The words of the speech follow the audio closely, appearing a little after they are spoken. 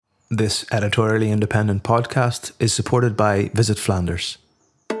This editorially independent podcast is supported by Visit Flanders.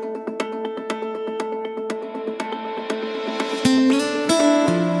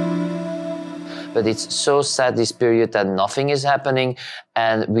 But it's so sad this period that nothing is happening,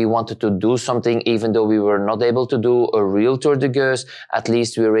 and we wanted to do something even though we were not able to do a real Tour de Geuze. At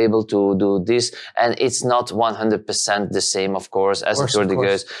least we were able to do this, and it's not 100% the same, of course, as a Tour de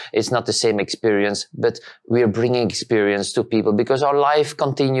Geuze. It's not the same experience, but we are bringing experience to people because our life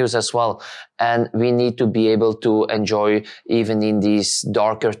continues as well, and we need to be able to enjoy even in these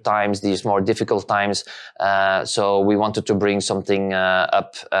darker times, these more difficult times. So we wanted to bring something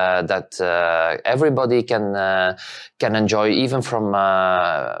up that everybody can enjoy, even from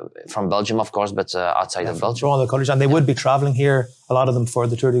Belgium, of course, but outside of Belgium. From all the countries, and they would be travelling here, a lot of them, for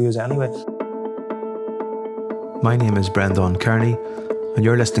the Tour de Geuze anyway. My name is Brendan Kearney, and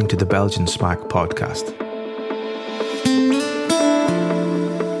you're listening to the Belgian Smack podcast.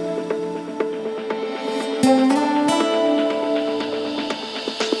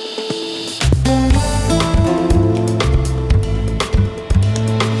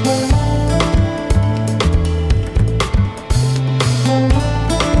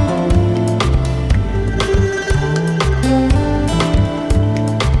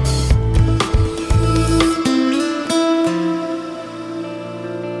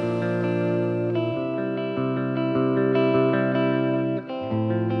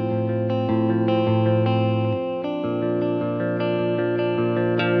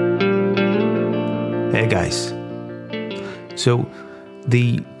 Hey guys. So,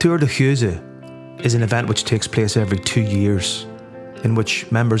 the Tour de Geuze is an event which takes place every 2 years, in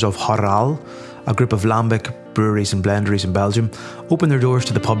which members of Horal, a group of lambic breweries and blenderies in Belgium, open their doors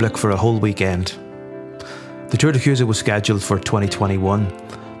to the public for a whole weekend. The Tour de Geuze was scheduled for 2021,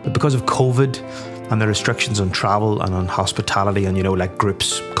 but because of COVID and the restrictions on travel and on hospitality and, like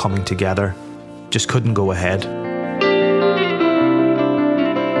groups coming together, just couldn't go ahead.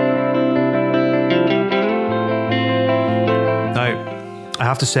 I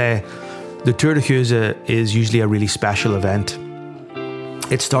have to say, the Tour de Geuze is usually a really special event.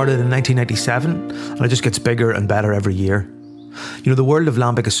 It started in 1997 and it just gets bigger and better every year. The world of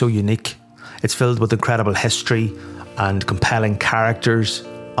lambic is so unique. It's filled with incredible history and compelling characters,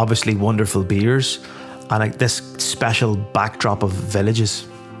 obviously wonderful beers, and this special backdrop of villages.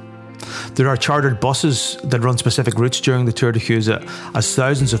 There are chartered buses that run specific routes during the Tour de Geuze, as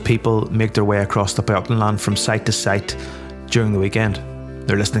thousands of people make their way across the Buitenland from site to site during the weekend.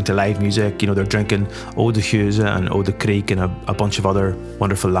 They're listening to live music, they're drinking Eau de Geuze and Eau de Kriek and a bunch of other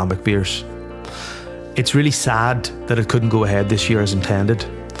wonderful lambic beers. It's really sad that it couldn't go ahead this year as intended.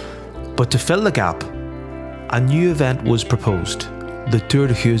 But to fill the gap, a new event was proposed, the Tour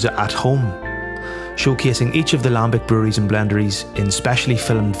de Geuze at Home, showcasing each of the lambic breweries and blenderies in specially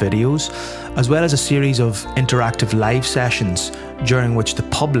filmed videos, as well as a series of interactive live sessions during which the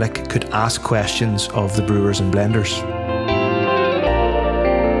public could ask questions of the brewers and blenders.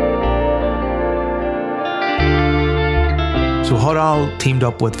 So Horal teamed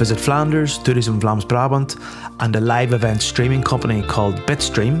up with Visit Flanders, Tourism Vlaams-Brabant and a live event streaming company called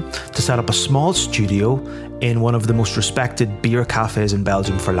Bitstream to set up a small studio in one of the most respected beer cafes in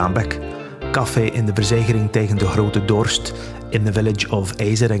Belgium for lambic, Café in de Verzekering tegen de Grote Dorst in the village of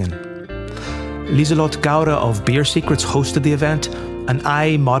IJzeringen. Lieselot Gaure of Beer Secrets hosted the event, and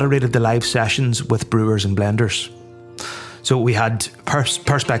I moderated the live sessions with brewers and blenders. So we had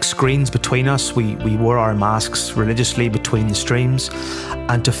perspex screens between us, we wore our masks religiously between the streams,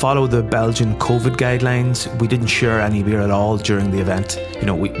 and to follow the Belgian COVID guidelines, we didn't share any beer at all during the event.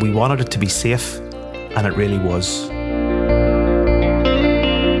 We wanted it to be safe, and it really was.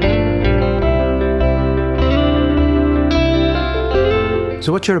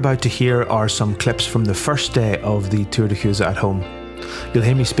 So what you're about to hear are some clips from the first day of the Tour de Geuze at Home. You'll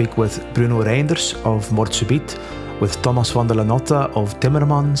hear me speak with Bruno Reinders of Moordsubiet, with Thomas van der Lanotte of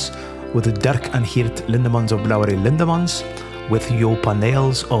Timmermans, with Dirk en Geert Lindemans of Brouwerij Lindemans, with Jo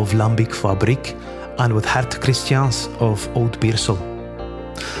Paneels of Lambic Fabriek, and with Hert Christians of Oud Beersel.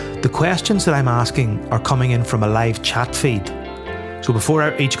 The questions that I'm asking are coming in from a live chat feed. So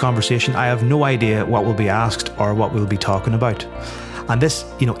before each conversation, I have no idea what will be asked or what we'll be talking about. And this,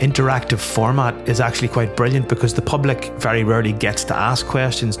 interactive format is actually quite brilliant because the public very rarely gets to ask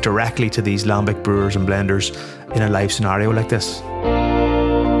questions directly to these lambic brewers and blenders in a live scenario like this.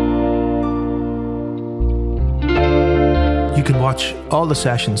 You can watch all the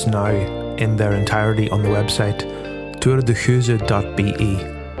sessions now in their entirety on the website toerdegeuze.be.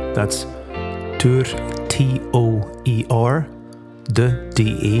 That's Toer, Toer, de,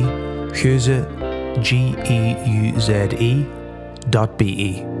 Geuze, Geuze.be.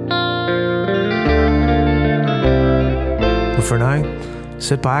 But for now,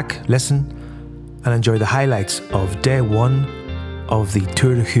 sit back, listen, and enjoy the highlights of day one of the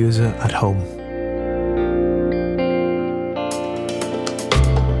Toer de Geuze at home.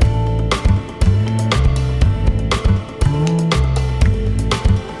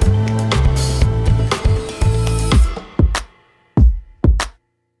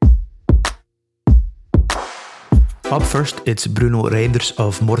 Up first, it's Bruno Reinders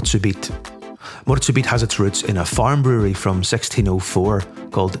of Moordsubiet. Moordsubiet has its roots in a farm brewery from 1604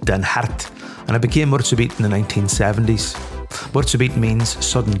 called Den Hart, and it became Moordsubiet in the 1970s. Moordsubiet means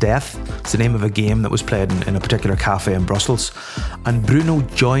sudden death. It's the name of a game that was played in a particular cafe in Brussels. And Bruno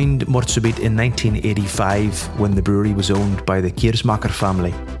joined Moordsubiet in 1985 when the brewery was owned by the Keersmaker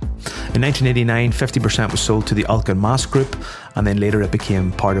family. In 1989, 50% was sold to the Alken Maas Group, and then later it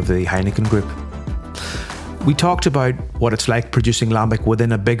became part of the Heineken Group. We talked about what it's like producing lambic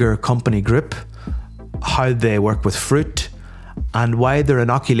within a bigger company group, how they work with fruit, and why their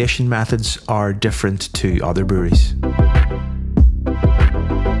inoculation methods are different to other breweries.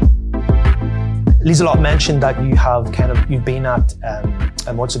 Lieselot mentioned that you've been at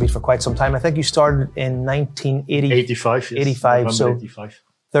Moordsubiet for quite some time. I think you started in 1985. 85, so 85.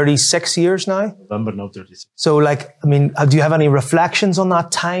 36 years now? November now, 36. So, do you have any reflections on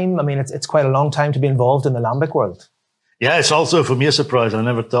that time? I mean, it's quite a long time to be involved in the lambic world. Yeah, it's also for me a surprise. I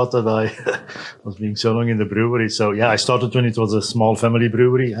never thought that I was being so long in the brewery. So, yeah, I started when it was a small family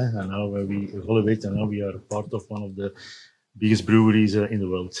brewery, and now we evolved, and now we are part of one of the biggest breweries in the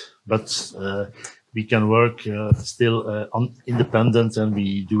world. But we can work still independent, and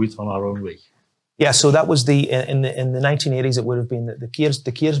we do it on our own way. Yeah, so that was in the 1980s. It would have been the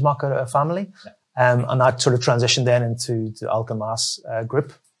Keersmaker family, and that sort of transitioned then into the Alken Maas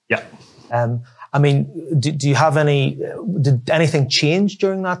group. Yeah. Do you have did anything change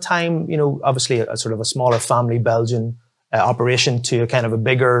during that time? You know, obviously a sort of a smaller family Belgian operation to a kind of a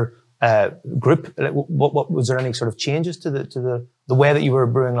bigger group. What was there any sort of changes to the way that you were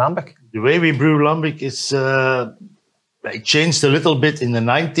brewing lambic? The way we brew lambic is. It changed a little bit in the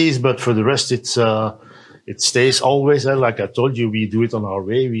 90s, but for the rest, it stays always. Like I told you, we do it on our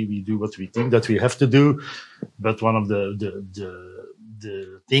way. We do what we think that we have to do. But one of the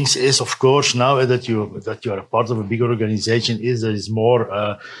things is, of course, now that you are a part of a big organization, there is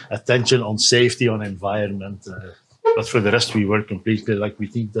more attention on safety, on environment. But for the rest, we work completely like we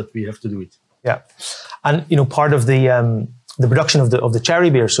think that we have to do it. Yeah, and part of the production of the cherry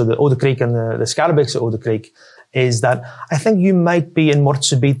beer, so the Eau de Kriek and the Scarabeekse Eau de Kriek, is that I think you might be in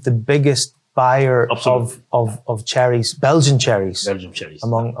Moordsubiet the biggest buyer of cherries, Belgian cherries,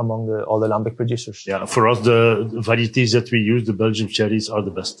 among all the lambic producers. Yeah, for us the varieties that we use, the Belgian cherries are the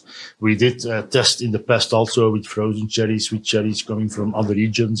best. We did test in the past also with frozen cherries, with cherries coming from other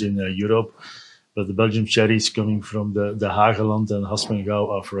regions in Europe, but the Belgian cherries coming from the Hageland and Haspengouw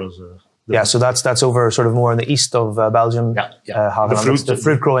are for us. So that's over sort of more in the east of Belgium. Hageland, the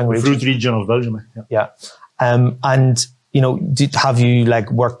fruit growing region. The fruit region of Belgium. Yeah. And have you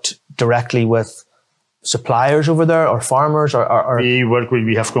worked directly with suppliers over there or farmers or?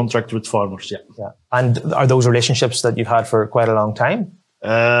 We have contract with farmers. Yeah. And are those relationships that you've had for quite a long time?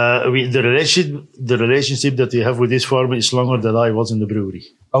 The relationship that we have with this farmer is longer than I was in the brewery.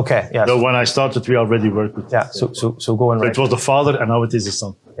 Okay. Yeah. So when I started, we already worked with. Yeah. So going right. It was the father, and now it is the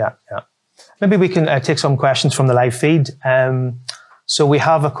son. Yeah. Maybe we can take some questions from the live feed. So we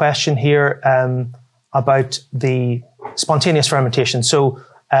have a question here about the spontaneous fermentation. So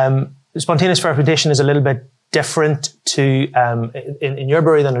spontaneous fermentation is a little bit different to in your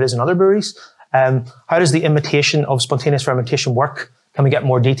brewery than it is in other breweries. How does the imitation of spontaneous fermentation work? Can we get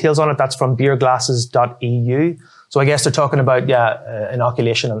more details on it? That's from beerglasses.eu. So I guess they're talking about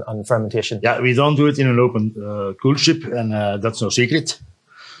inoculation and fermentation. Yeah, we don't do it in an open coolship, and that's no secret.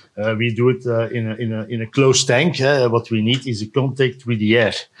 We do it in a closed tank. What we need is a contact with the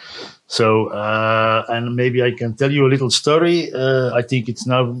air. So, and maybe I can tell you a little story. I think it's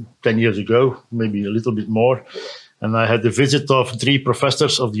now 10 years ago, maybe a little bit more. And I had the visit of 3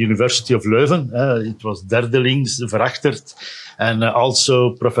 professors of the University of Leuven. It was Derdelings, Verachtert, and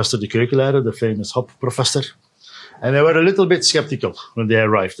also Professor de Keukenlehrer, the famous hop professor. And they were a little bit skeptical when they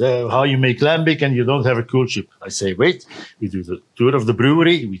arrived. How you make lambic and you don't have a coolship? I say, wait, we do the tour of the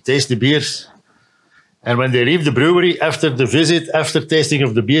brewery, we taste the beers. And when they leave the brewery, after the visit, after tasting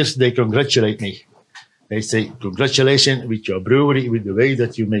of the beers, they congratulate me. They say, congratulations with your brewery, with the way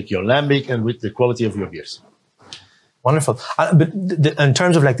that you make your lambic and with the quality of your beers. Wonderful. But in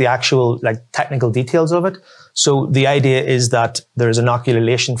terms of the actual technical details of it, so the idea is that there is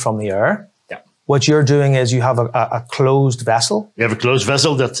inoculation from the air. Yeah. what you're doing is you have a closed vessel. We have a closed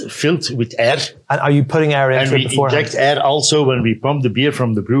vessel that's filled with air. And are you putting air into it beforehand? And we inject air also when we pump the beer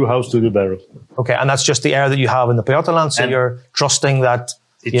from the brew house to the barrel. Okay, and that's just the air that you have in the Peyottenland, so you're trusting that...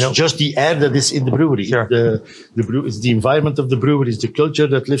 It's just the air that is in the brewery. Sure. It's the environment of the brewery, it's the culture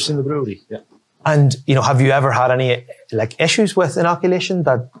that lives in the brewery. Yeah. And, have you ever had any issues with inoculation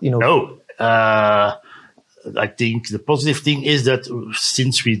that, No. I think the positive thing is that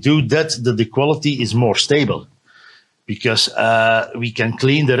since we do that, the quality is more stable. Because we can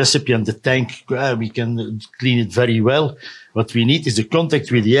clean the recipe and the tank, we can clean it very well. What we need is the contact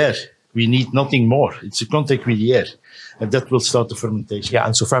with the air. We need nothing more. It's a contact with the air. And that will start the fermentation. Yeah,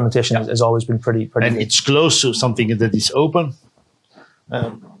 and so fermentation has always been pretty and good. It's close to something that is open.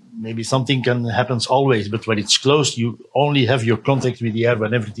 Maybe something happens always, but when it's closed, you only have your contact with the air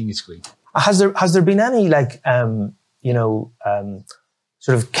when everything is clean. Has there been any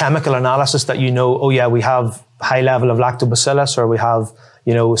sort of chemical analysis that we have high level of lactobacillus, or we have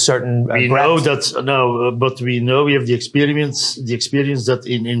certain we know that but we know we have the experience that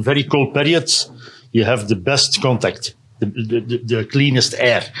in very cold periods you have the best contact, the cleanest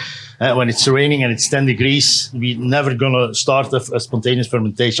air. When it's raining and it's 10 degrees, we're never gonna start a spontaneous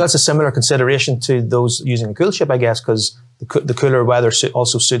fermentation. So that's a similar consideration to those using a cool ship, I guess, because the cooler weather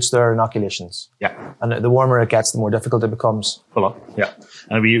also suits their inoculations. Yeah. And the warmer it gets, the more difficult it becomes. Voilà. Yeah.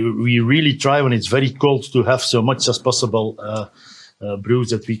 And we really try when it's very cold to have so much as possible brews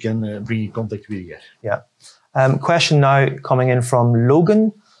that we can bring in contact with the air. Yeah. Question now coming in from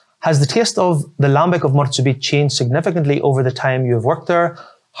Logan. Has the taste of the lambic of Mort-Subite changed significantly over the time you have worked there?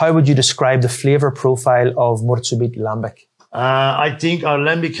 How would you describe the flavour profile of Mort-Subite lambic? I think our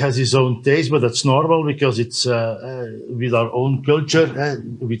lambic has its own taste, but that's normal because it's with our own culture.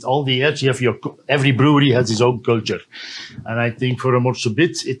 With all the edge, you have every brewery has its own culture, and I think for a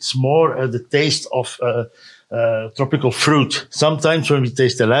Mort-Subite, it's more the taste of tropical fruit. Sometimes when we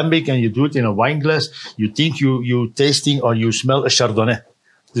taste a lambic and you do it in a wine glass, you think you tasting or you smell a Chardonnay.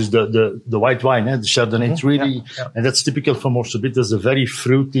 This is the white wine, the Chardonnay. It's really, and that's typical for Mort-Subite. There's a very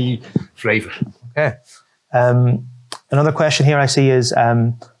fruity flavor. Okay. Another question here I see is,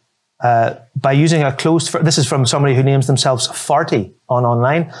 by using a closed, this is from somebody who names themselves Farty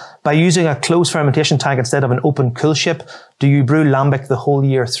online. By using a closed fermentation tank instead of an open cool ship, do you brew lambic the whole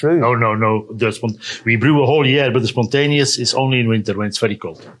year through? No. We brew a whole year, but the spontaneous is only in winter when it's very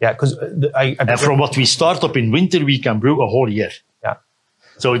cold. Yeah, because and from what we start up in winter, we can brew a whole year. Yeah.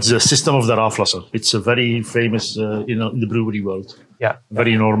 So it's the system of the Raflasser. It's a very famous, in the brewery world. Yeah.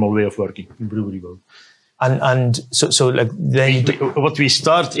 Very normal way of working in brewery world. And so like then what we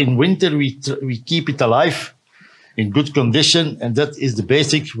start in winter, we keep it alive in good condition, and that is the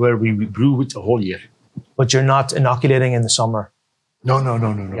basic where we brew it a whole year. But you're not inoculating in the summer. No.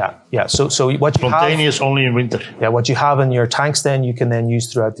 Yeah. So what you spontaneous have, only in winter. Yeah, what you have in your tanks, then you can then use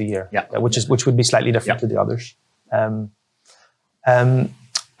throughout the year. Yeah. Which would be slightly different to the others.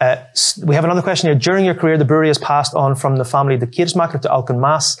 We have another question here. During your career, the brewery has passed on from the family the Keersmaker to Alken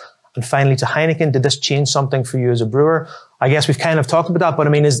Maas and finally to Heineken. Did this change something for you as a brewer? I guess we've kind of talked about that, but I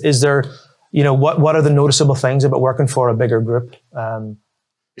mean, is there, what are the noticeable things about working for a bigger group?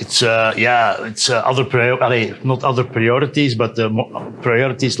 It's other not other priorities, but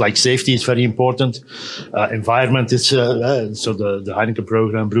priorities like safety is very important. Environment is so the Heineken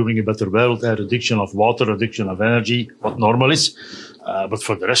program, brewing a better world, reduction of water, reduction of energy, what normal is. But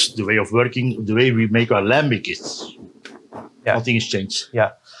for the rest, the way of working, the way we make our lambic is nothing has changed.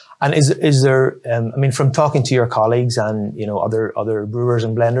 Yeah. And is there? From talking to your colleagues and other brewers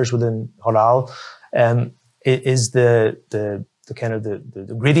and blenders within Horal, is the kind of the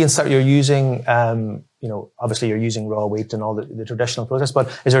ingredients that you're using? Obviously you're using raw wheat and all the traditional process, but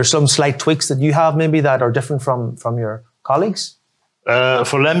is there some slight tweaks that you have maybe that are different from your colleagues?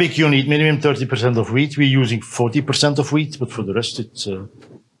 For lambic, you need minimum 30% of wheat. We're using 40% of wheat, but for the rest, it's.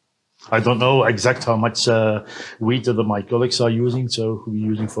 I don't know exact how much wheat that my colleagues are using, so we're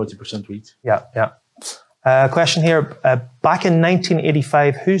using 40% wheat. Yeah. Question here. Back in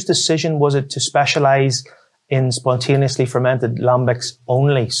 1985, whose decision was it to specialize in spontaneously fermented lambics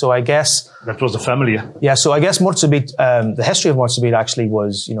only? So I guess... That was the family, yeah. Yeah, so I guess Mort-Subite, the history of Mort-Subite actually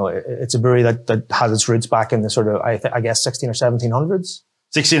was, it's a brewery that has its roots back in the sort of, I guess, 16 or 1700s?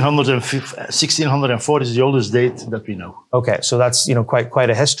 1604 is the oldest date that we know. Okay, so that's, quite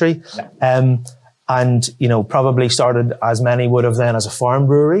a history. Yeah. And, probably started, as many would have then, as a farm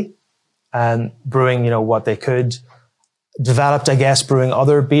brewery, and brewing, what they could. Developed, I guess, brewing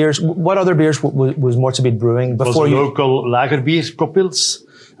other beers. What other beers was Mort-Subite brewing before you? Local lager beer, Koppels,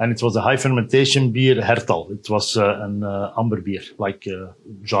 and it was a high fermentation beer, Hertal. It was an amber beer, like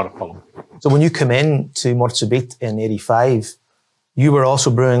Jarpalm. So when you come in to Morsebit in 85, you were also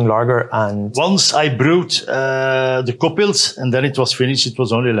brewing lager and... Once I brewed the Koppels, and then it was finished. It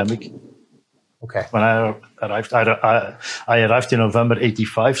was only Lambic. Okay. When I arrived, I arrived in November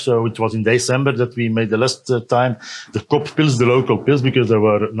 85, so it was in December that we made the last time the Koppels, the local pils, because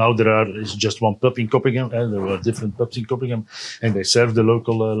there is just one pub in Copenhagen, and there were different pubs in Copenhagen, and they served the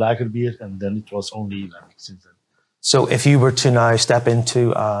local lager beer, and then it was only Lambic since then. So if you were to now step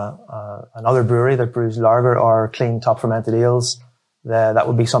into another brewery that brews lager or clean top fermented ales, that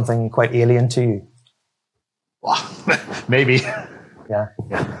would be something quite alien to you. Maybe. Yeah.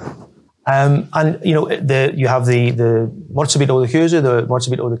 And you know, you have the Morsebit Oude Geuze, the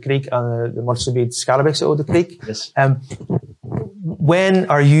Morsebit Oude Creek, and the Morsebit Scalabix Oude Creek. Yes. When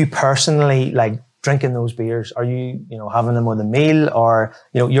are you personally like drinking those beers? Are you having them with a meal, or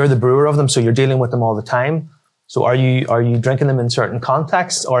you're the brewer of them, so you're dealing with them all the time? So are you drinking them in certain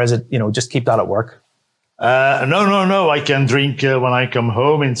contexts, or is it just keep that at work? No. I can drink when I come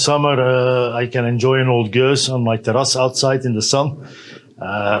home in summer. I can enjoy an old Geuze on my terrace outside in the sun.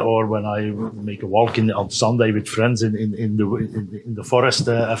 Or when I make a walk on Sunday with friends in the forest.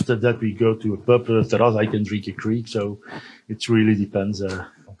 After that, we go to a pub, terrace. I can drink a creek. So it really depends.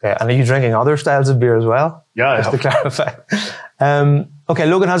 Okay, and are you drinking other styles of beer as well? Yeah, just to clarify. Okay,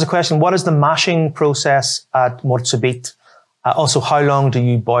 Logan has a question. What is the mashing process at Morsebit? Also, how long do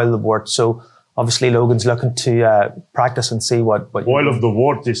you boil the wort? So obviously, Logan's looking to practice and see what boil of the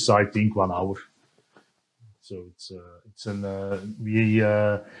wort is, I think, 1 hour. So we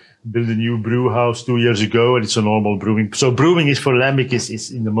built a new brew house 2 years ago, and it's a normal brewing. So brewing is for Lambic is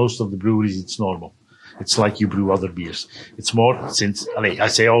in the most of the breweries, it's normal. It's like you brew other beers. It's more I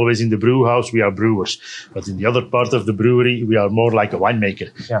say always in the brew house, we are brewers, but in the other part of the brewery, we are more like a winemaker.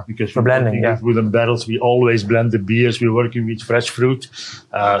 Yeah, because for blending, with wooden barrels, we always blend the beers. We're working with fresh fruit.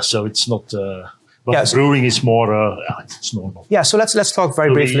 So it's not, but brewing is more, it's normal. Yeah. So let's talk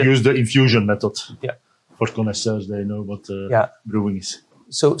very briefly. We use the infusion method. Yeah. For connoisseurs, they know what brewing is.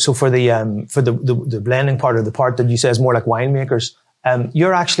 So for the blending part, or the part that you say is more like winemakers,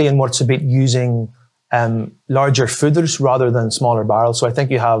 you're actually in Morsebit using larger foeders rather than smaller barrels. So I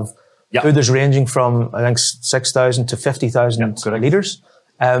think you have foeders ranging from 6,000 to 50,000 liters.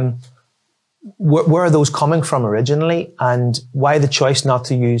 Where are those coming from originally, and why the choice not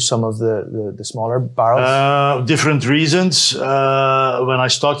to use some of the smaller barrels? Different reasons. When I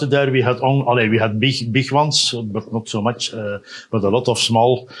started there, we had big ones, but not so much, but a lot of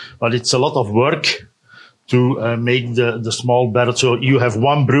small. But it's a lot of work to make the small barrel. So you have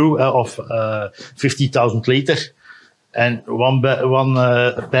one brew of 50,000 liter, and one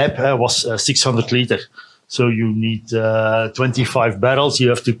pipe was 600 liter. So you need 25 barrels. You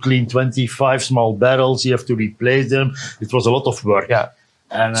have to clean 25 small barrels. You have to replace them. It was a lot of work. Yeah.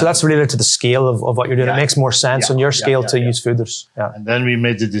 And, so that's related to the scale of what you're doing. It makes more sense on your scale to use foeders. Yeah. And then we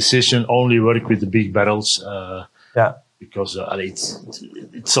made the decision only work with the big barrels. Because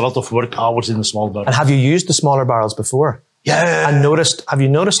it's a lot of work hours in the small barrels. And have you used the smaller barrels before? Yeah. And have you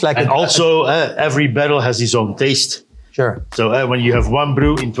noticed like... And also every barrel has its own taste. Sure. So when you have one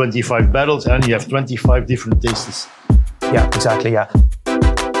brew in 25 barrels, and you have 25 different tastes. Yeah, exactly, yeah.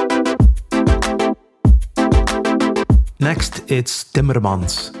 Next, it's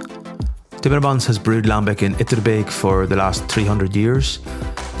Timmermans. Timmermans has brewed Lambic in Itterbeek for the last 300 years.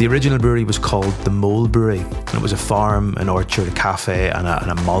 The original brewery was called the Mole Brewery, and it was a farm, an orchard, a cafe, and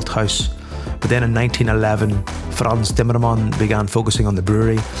a malt house. But then in 1911, Frans Timmermans began focusing on the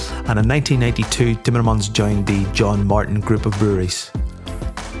brewery, and in 1992, Timmermans joined the John Martin Group of Breweries.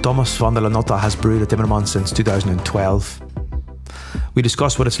 Thomas van der Lanotte has brewed at Timmermans since 2012. We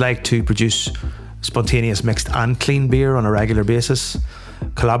discuss what it's like to produce spontaneous mixed and clean beer on a regular basis,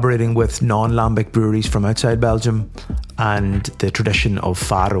 collaborating with non-Lambic breweries from outside Belgium, and the tradition of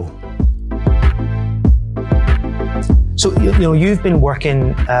Faro. So, you've been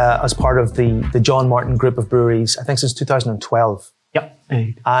working as part of the John Martin Group of Breweries, I think since 2012. Yep.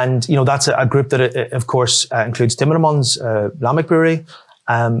 And, that's a group that, of course, includes Timmermans, Lambic Brewery,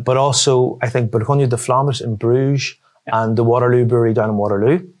 but also, I think, Bourgogne de Flanders in Bruges, and the Waterloo Brewery down in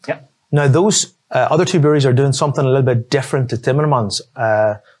Waterloo. Yep. Now, those other two breweries are doing something a little bit different to Timmermans.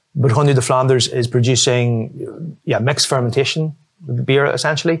 Bourgogne de Flanders is producing mixed fermentation beer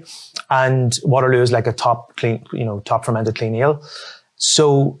essentially, and Waterloo is like a top fermented clean ale.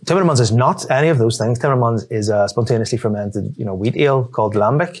 So Timmermans is not any of those things. Timmermans is a spontaneously fermented wheat ale called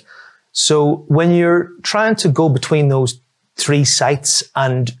Lambic. So when you're trying to go between those three sites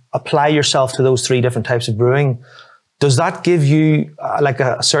and apply yourself to those three different types of brewing, Does that give you like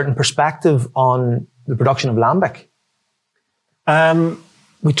a certain perspective on the production of lambic?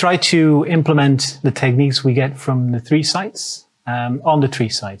 We try to implement the techniques we get from the 3 sites on the 3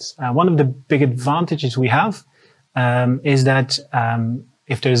 sites. One of the big advantages we have is that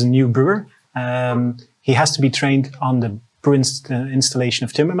if there's a new brewer, he has to be trained on the brew installation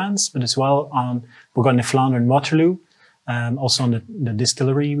of Timmermans, but as well on Bourgogne Flandre and Waterloo, also on the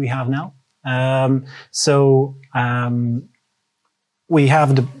distillery we have now. We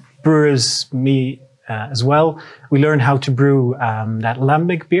have the brewers, me as well. We learn how to brew that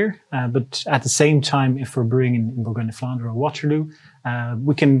lambic beer, but at the same time, if we're brewing in Bourgogne Flandre or Waterloo,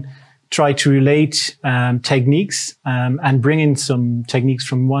 we can try to relate techniques and bring in some techniques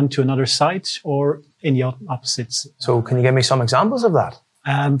from one to another site or in the opposites. So can you give me some examples of that?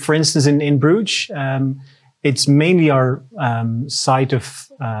 For instance, in Bruges, it's mainly our site of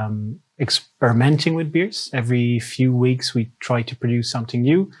experimenting with beers. Every few weeks, we try to produce something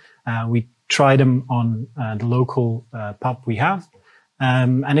new. We try them on the local pub we have.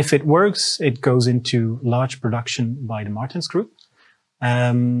 And if it works, it goes into large production by the Martens Group.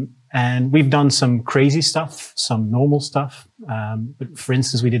 And we've done some crazy stuff, some normal stuff. But for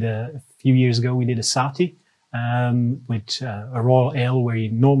instance, a few years ago, we did a Sati with a raw ale where you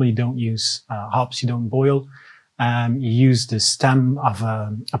normally don't use hops, you don't boil. You use the stem of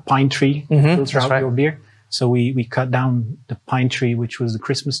a pine tree to filter out your beer. So we cut down the pine tree, which was the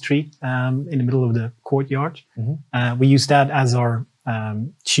Christmas tree, in the middle of the courtyard. We used that as our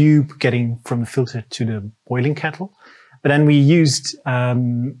tube getting from the filter to the boiling kettle. But then we used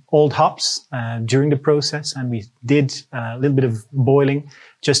old hops during the process, and we did a little bit of boiling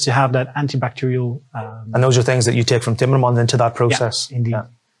just to have that antibacterial. And those are things that you take from Timmermans into that process? Yeah, indeed.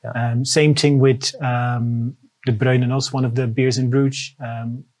 Yeah. Same thing with the Bruine Os, one of the beers in Bruges.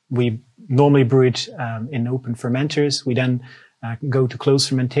 We normally brew it in open fermenters. We then go to closed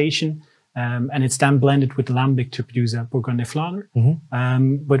fermentation, and it's then blended with lambic to produce a Bourgogne Flandre.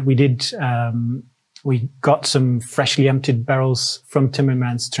 But we got some freshly emptied barrels from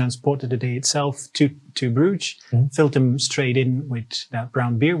Timmermans, transported the day itself to Bruges, filled them straight in with that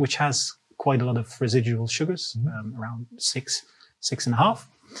brown beer, which has quite a lot of residual sugars, around 6.5.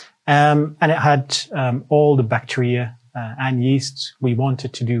 And it had all the bacteria and yeast we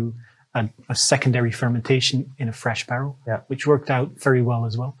wanted to do a secondary fermentation in a fresh barrel, which worked out very well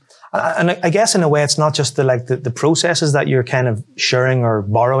as well. And I guess in a way, it's not just the processes that you're kind of sharing or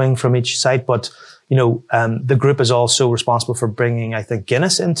borrowing from each site, but the group is also responsible for bringing, I think,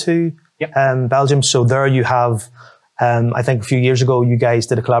 Guinness into Belgium. So there you have, I think a few years ago, you guys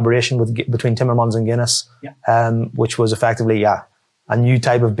did a collaboration between Timmermans and Guinness, which was effectively, a new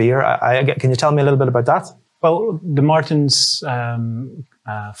type of beer. Can you tell me a little bit about that? Well, the Martens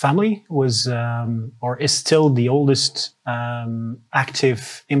family was, or is still the oldest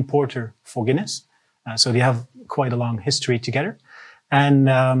active importer for Guinness. So they have quite a long history together. And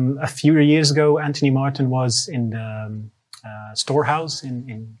a few years ago, Anthony Martin was in the storehouse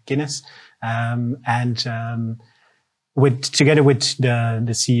in Guinness, together with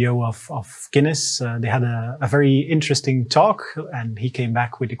the CEO of Guinness, they had a very interesting talk, and he came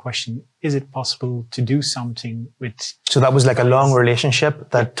back with the question: is it possible to do something with? So that was like a long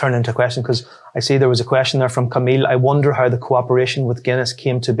relationship that turned into a question, because I see there was a question there from Camille. I wonder how the cooperation with Guinness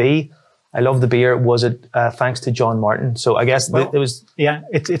came to be. I love the beer. Was it thanks to John Martin? So I guess it was. Yeah,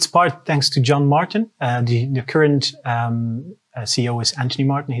 it's part thanks to John Martin. The current CEO is Anthony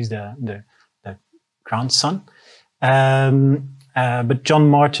Martin. He's the grandson. But John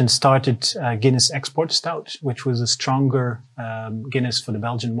Martin started Guinness Export Stout, which was a stronger Guinness for the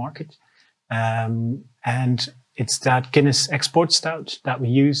Belgian market. And it's that Guinness Export Stout that we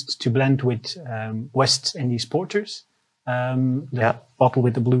used to blend with West Indies Porters. The bottle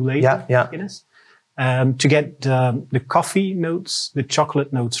with the blue label, Guinness, to get the coffee notes, the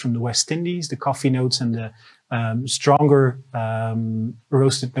chocolate notes from the West Indies, the coffee notes, and the stronger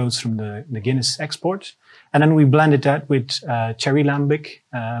roasted notes from the Guinness export. And then we blended that with cherry lambic,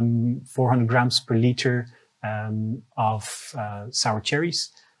 400 grams per liter of sour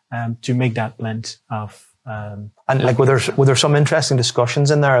cherries, to make that blend of. And like, were there some interesting discussions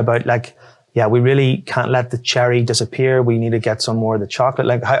in there about like, we really can't let the cherry disappear. We need to get some more of the chocolate.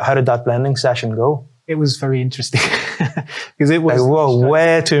 Like, how did that blending session go? It was very interesting because it was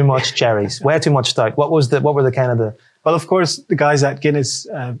way too much cherries, way too much stout. What were the kind of the? Well, of course, the guys at Guinness,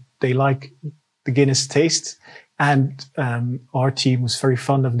 they like the Guinness taste, and our team was very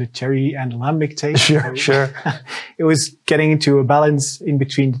fond of the cherry and lambic taste. Sure. It was getting into a balance in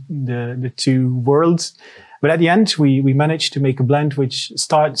between the two worlds, but at the end, we managed to make a blend which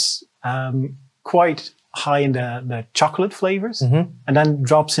starts quite high in the chocolate flavors, and then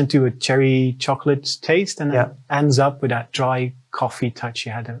drops into a cherry chocolate taste, and then ends up with that dry coffee touch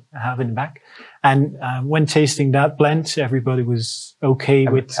you had to have in the back. And when tasting that blend, everybody was okay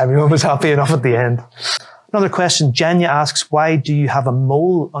with. Everyone was happy enough at the end. Another question. Jenya asks, why do you have a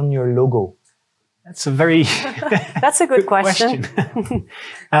mole on your logo? That's a very that's a good question.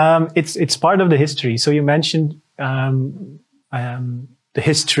 It's part of the history. So you mentioned the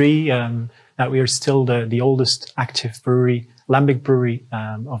history that we are still the oldest active brewery, lambic brewery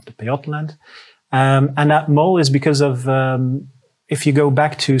of the Pajottenland. And that mole is because of if you go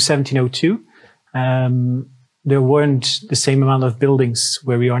back to 1702. There weren't the same amount of buildings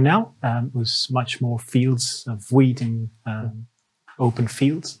where we are now. It was much more fields of wheat and open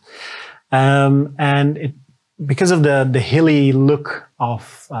fields. And because of the hilly look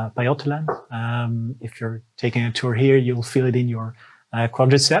of Pajottenland, if you're taking a tour here, you'll feel it in your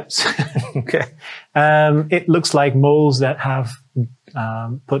quadriceps. Okay. It looks like moles that have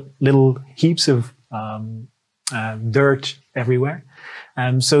put little heaps of dirt everywhere.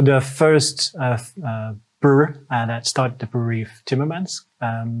 So the first brewer that started the brewery of Timmermans,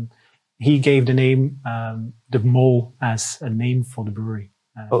 he gave the name, the mole, as a name for the brewery.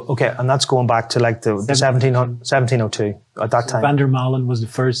 Okay, and that's going back to like the 1702 at that time. Van der Malen was the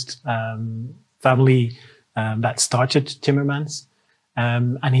first family that started Timmermans,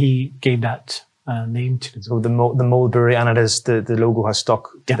 and he gave that name to the brewery. So the mole brewery, and it is the logo has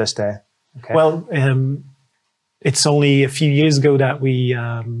stuck to this day. Okay. Well, it's only a few years ago that we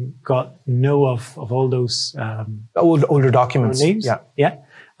got know of all those older documents. Names. Yeah.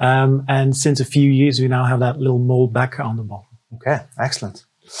 And since a few years, we now have that little mole back on the bottle. Okay, excellent.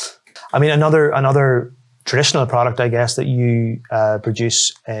 I mean, another traditional product, I guess, that you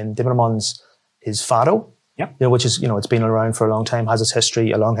produce in Timmermans is Faro. Yeah. Which is, it's been around for a long time, has a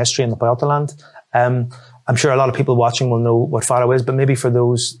long history in the Pajottenland. I'm sure a lot of people watching will know what Faro is, but maybe for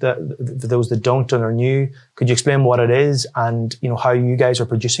those that don't and are new, could you explain what it is and how you guys are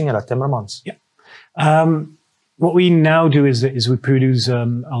producing it at Timmermans? Yeah. What we now do is we produce a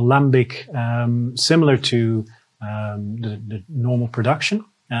lambic similar to the normal production,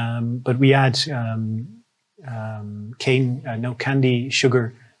 but we add candy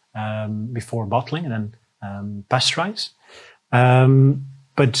sugar before bottling and then pasteurize.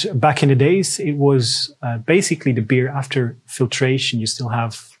 But back in the days, it was basically the beer after filtration. You still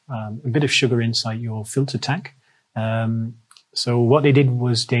have a bit of sugar inside your filter tank. So what they did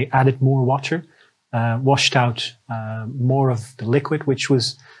was they added more water, washed out more of the liquid, which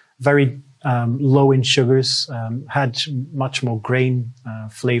was very low in sugars, had much more grain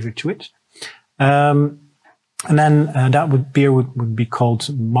flavor to it. And then that beer would be called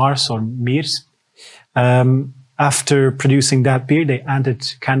Mars or Meers. After producing that beer, they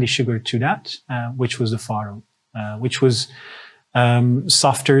added candy sugar to that, which was the Faro, which was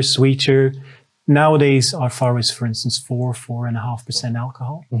softer, sweeter. Nowadays, our Faro is, for instance, 4.5%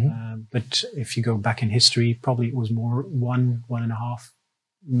 alcohol. But if you go back in history, probably it was more 1.5%,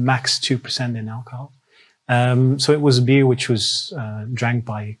 max 2% in alcohol. So it was a beer which was drank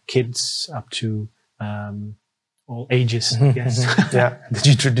by kids up to all ages, I guess. Yeah. Did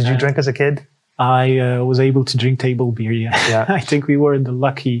you drink as a kid? I was able to drink table beer. Yeah. I think we were the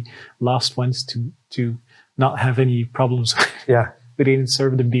lucky last ones to not have any problems. Yeah. We didn't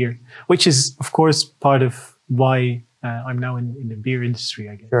serve the beer, which is, of course, part of why I'm now in the beer industry,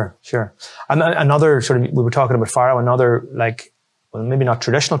 I guess. Sure. And another we were talking about Faro, another maybe not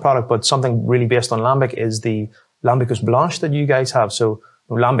traditional product, but something really based on lambic is the Lambicus Blanche that you guys have. So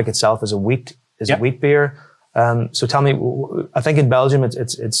lambic itself is a wheat beer. So tell me, I think in Belgium it's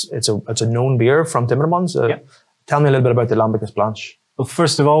a known beer from Timmermans. Tell me a little bit about the Lambicus Blanche. Well,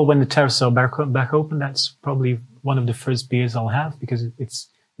 first of all, when the terrace are back open, that's probably one of the first beers I'll have because it's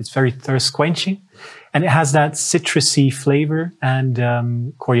very thirst quenching, and it has that citrusy flavor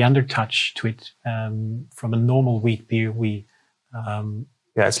and coriander touch to it. From a normal wheat beer,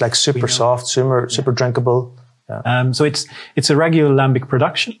 it's like super soft, super drinkable. Yeah. So it's a regular lambic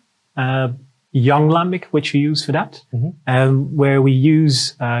production. Young lambic, which we use for that, where we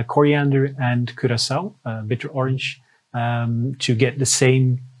use coriander and curacao, bitter orange, to get the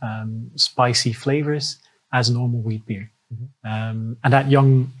same spicy flavors as normal wheat beer. And that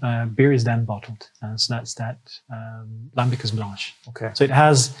young beer is then bottled. So that's that Lambicus Blanche. Okay. So it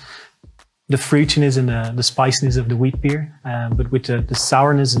has the fruitiness and the spiciness of the wheat beer, but with the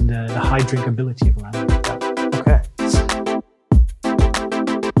sourness and the high drinkability of lambic. Okay.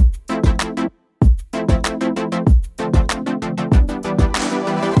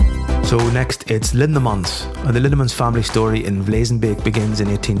 So next, it's Lindemans. The Lindemans family story in Vlezenbeek begins in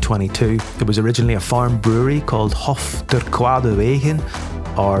 1822. It was originally a farm brewery called Hof der Kwade Wegen,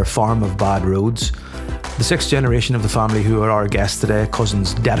 or Farm of Bad Roads. The sixth generation of the family, who are our guests today,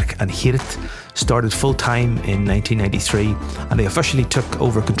 cousins Dirk and Geert, started full-time in 1993, and they officially took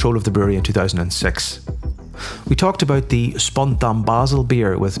over control of the brewery in 2006. We talked about the Spontan Basel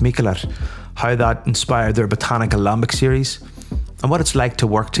beer with Mikkeler, how that inspired their Botanical Lambic series, and what it's like to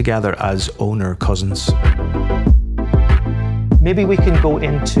work together as owner cousins. Maybe we can go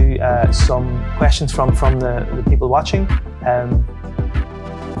into some questions from the people watching.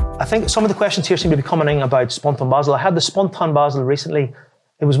 I think some of the questions here seem to be coming in about Spontan Basel. I had the Spontan Basel recently.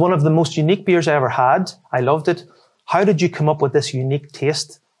 It was one of the most unique beers I ever had. I loved it. How did you come up with this unique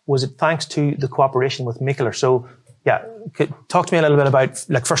taste? Was it thanks to the cooperation with Mikkeler? So, yeah, talk to me a little bit about,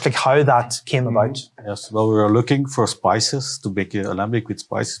 firstly, how that came about. Yes, well, we were looking for spices to make a lambic with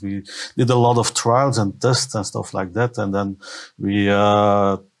spices. We did a lot of trials and tests and stuff like that. And then we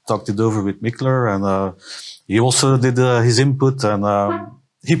talked it over with Mikkeler, and he also did his input, and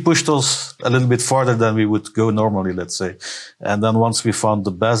he pushed us a little bit farther than we would go normally, let's say. And then once we found the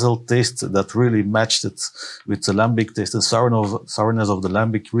basil taste that really matched it with the lambic taste, the sourness of the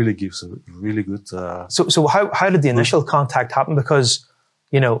lambic really gives a really good... So how did the initial contact happen? Because,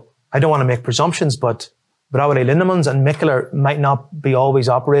 I don't want to make presumptions, but Brouwerij Lindemans and Mikkeler might not be always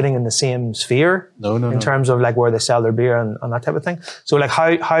operating in the same sphere in terms of where they sell their beer and that type of thing. So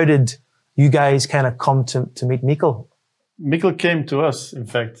how did you guys kind of come to meet Mikkel? Mikkel came to us, in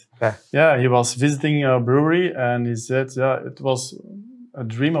fact. Okay. Yeah, he was visiting our brewery, and he said, it was a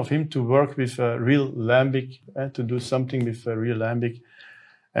dream of him to work with a real lambic, to do something with a real lambic.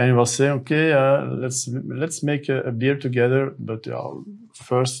 And he was saying, okay, let's make a beer together. But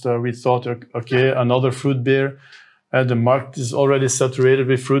first we thought, okay, another fruit beer. The market is already saturated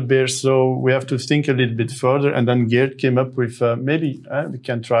with fruit beers, so we have to think a little bit further. And then Geert came up with maybe we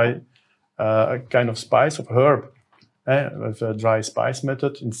can try a kind of spice of herb. With a dry spice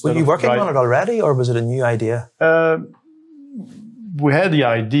method. Were you working on it already, or was it a new idea? We had the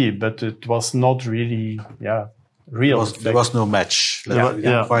idea, but it was not really, real. There was no match.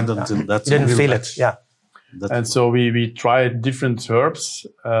 Find until that. You didn't feel it, And so we tried different herbs,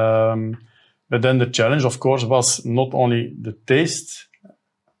 but then the challenge, of course, was not only the taste,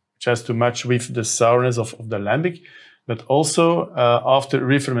 which has to match with the sourness of the lambic, but also after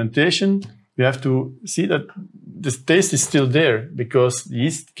re-fermentation, we have to see that the taste is still there, because the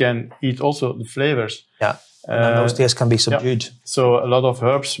yeast can eat also the flavors. Yeah, and those tastes can be subdued. Yeah. So a lot of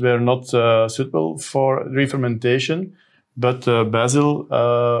herbs were not suitable for re-fermentation, but basil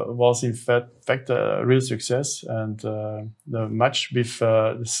was in fact a real success, and the match with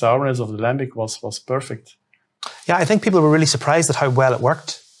the sourness of the lambic was perfect. Yeah, I think people were really surprised at how well it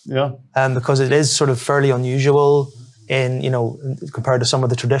worked. Yeah, because it is sort of fairly unusual in compared to some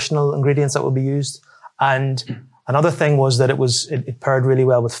of the traditional ingredients that will be used. And another thing was that it paired really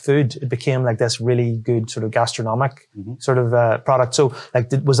well with food. It became this really good sort of gastronomic sort of product. So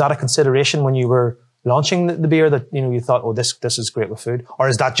was that a consideration when you were launching the beer, that you thought, oh, this is great with food? Or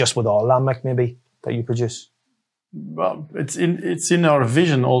is that just with all lambic maybe that you produce? Well, it's in our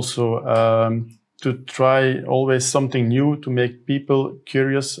vision also to try always something new, to make people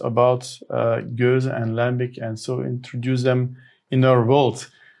curious about Geuze and lambic, and so introduce them in our world.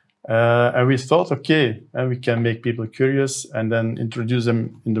 And we thought, okay, we can make people curious and then introduce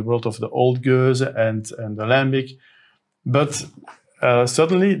them in the world of the old Geuze and the lambic. But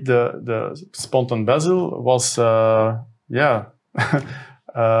suddenly the Spontan Basil was,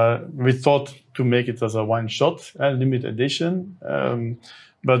 we thought to make it as a one shot, limited edition.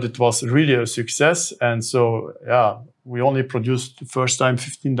 But it was really a success. And so, we only produced the first time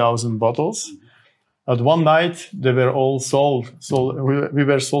 15,000 bottles. At one night, they were all sold. So we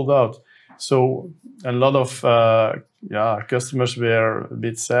were sold out. So a lot of customers were a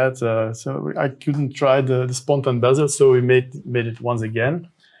bit sad. So I couldn't try the Spontan Basil, so we made it once again.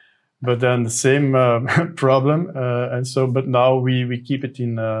 But then the same problem. But now we keep it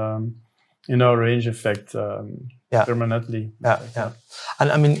in our range, in fact, permanently. Yeah.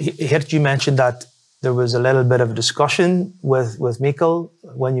 And I mean, Geert, you mentioned that there was a little bit of a discussion with Mikkel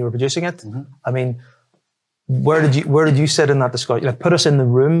when you were producing it. Mm-hmm. I mean, where did you sit in that discussion? Put us in the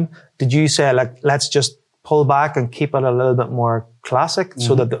room. Did you say let's just pull back and keep it a little bit more classic,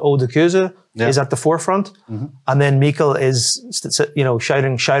 so that the Eau de Geuze is at the forefront, and then Mikkel is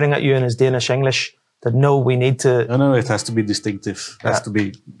shouting at you in his Danish English that no, we need to. No, it has to be distinctive. It has to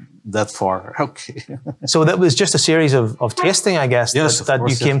be that far. Okay. So that was just a series of tasting, I guess, Yes, that of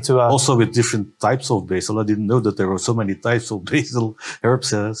course, you came to a... Also with different types of basil. I didn't know that there were so many types of basil herbs.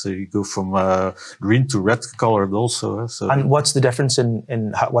 So you go from green to red colored also. So And what's the difference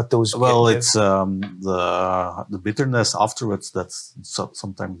in what those... well, give? it's the bitterness afterwards that's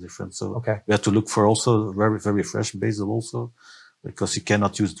sometimes different. So Okay. we have to look for also very, very fresh basil also, because you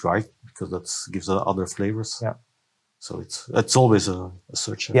cannot use dry because that gives other flavors. Yeah. So it's always a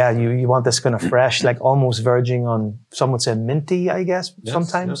search. Yeah, you want this kind of fresh, like almost verging on, some would say minty, I guess, Yes,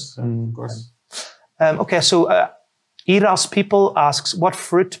 sometimes. yes, of course. Okay, so Eras People asks, what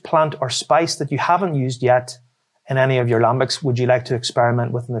fruit, plant or spice that you haven't used yet in any of your lambics would you like to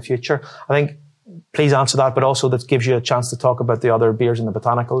experiment with in the future? I think, please answer that, but also that gives you a chance to talk about the other beers in the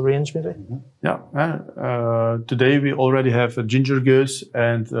botanical range, maybe. Yeah. Today we already have a ginger Geuze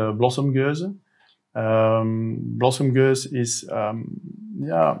and blossom Geuze. Blossom Geuze is a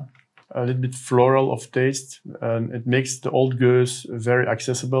little bit floral of taste, and it makes the old Geuze very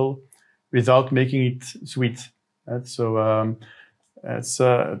accessible without making it sweet. So it's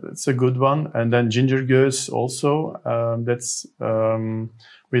a good one. And then ginger Geuze also, that's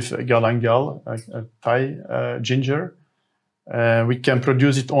with galangal, a Thai ginger. We can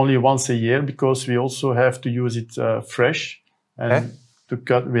produce it only once a year because we also have to use it fresh. And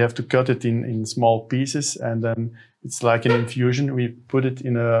Okay. we have to cut it in small pieces, and then it's like an infusion. We put it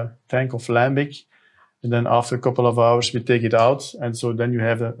in a tank of lambic, and then after a couple of hours we take it out, and so then you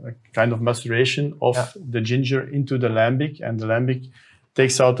have a kind of maceration of the ginger into the lambic, and the lambic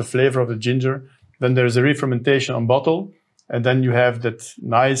takes out the flavor of the ginger. Then there's a re-fermentation on bottle, and then you have that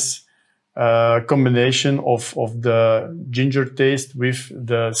nice combination of the ginger taste with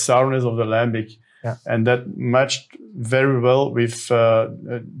the sourness of the lambic. Yeah. And that matched very well with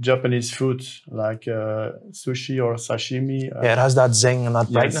Japanese food like sushi or sashimi. Yeah, it has that zing and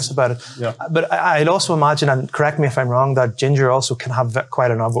that brightness about it. Yeah. But I'd also imagine, and correct me if I'm wrong, that ginger also can have quite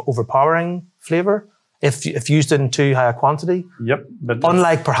an overpowering flavor if used in too high a quantity. Yep. But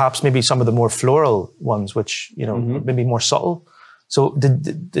Unlike perhaps maybe some of the more floral ones, which maybe more subtle. So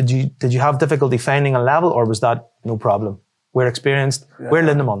did you have difficulty finding a level, or was that no problem? We're experienced. We're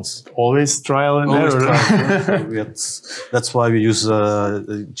Lindemans. always trial and Always error. try. That's why we use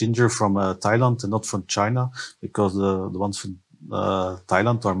ginger from Thailand and not from China, because the ones from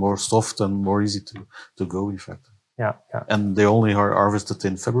Thailand are more soft and more easy to go, in fact. Yeah. And they only are harvested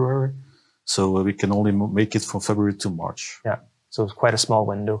in February, so we can only make it from February to March. Yeah. So it's quite a small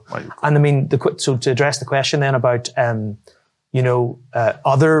window. Right. And I mean, so to address the question then about,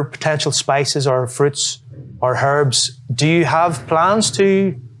 other potential spices or fruits or herbs, do you have plans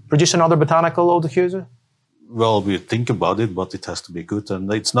to produce another botanical eau de Geuze? Well, we think about it, but it has to be good.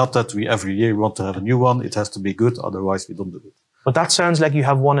 And it's not that we every year want to have a new one. It has to be good. Otherwise, we don't do it. But that sounds like you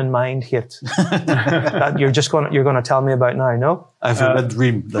have one in mind, Geert, that you're going to tell me about now, no? I have a red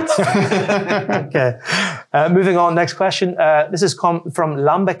dream. That's Okay. Moving on, next question. This has come from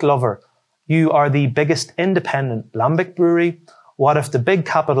Lambic Lover. You are the biggest independent lambic brewery. What if the big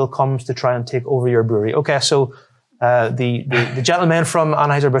capital comes to try and take over your brewery? Okay, so the gentlemen from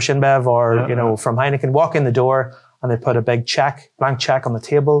Anheuser-Busch InBev or from Heineken walk in the door and they put a big blank check on the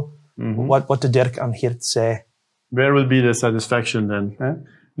table. Mm-hmm. What did Dirk and Geert say? Where will be the satisfaction then? Eh?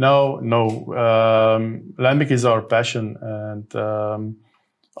 No. Lambic is our passion, and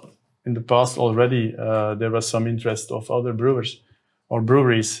in the past already there was some interest of other brewers or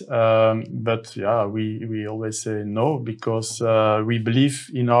breweries, but we always say no because we believe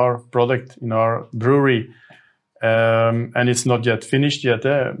in our product, in our brewery, and it's not yet finished yet.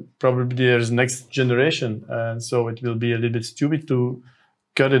 Probably there's next generation, and so it will be a little bit stupid to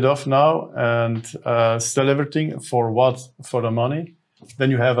cut it off now and sell everything for what? For the money.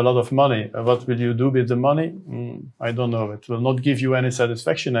 Then you have a lot of money. What will you do with the money? I don't know. It will not give you any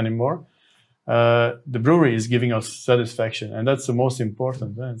satisfaction anymore. The brewery is giving us satisfaction, and that's the most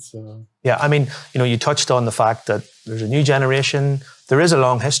important. Yeah, I mean, you touched on the fact that there's a new generation. There is a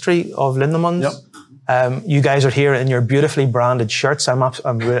long history of Lindemans. Yep. You guys are here in your beautifully branded shirts. I'm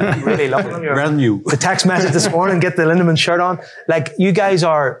really loving them. brand new. The text message this morning, get the Lindemann shirt on. Like, you guys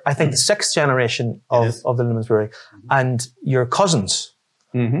are, I think, the 6th generation of the Lindemans brewery, and your cousins.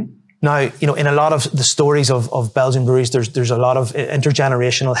 Mm-hmm. Now, in a lot of the stories of Belgian breweries, there's a lot of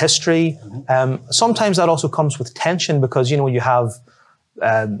intergenerational history. Sometimes that also comes with tension because, you have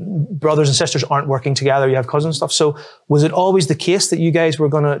brothers and sisters aren't working together. You have cousins and stuff. So was it always the case that you guys were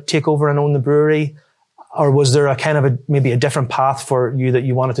going to take over and own the brewery? Or was there a kind of maybe a different path for you that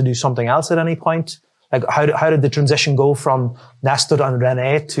you wanted to do something else at any point? Like, how did the transition go from Nestor and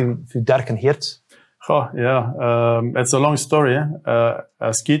René to Dirk and Geert? Oh, yeah. It's a long story.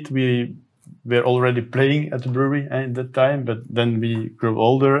 As kid, we were already playing at the brewery at that time, but then we grew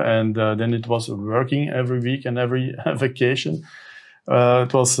older, and then it was working every week and every vacation.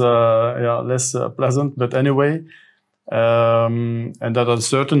 It was less pleasant, but anyway. And at a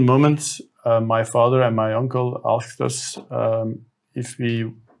certain moment, my father and my uncle asked us if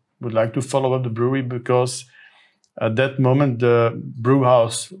we would like to follow up the brewery, because at that moment the brew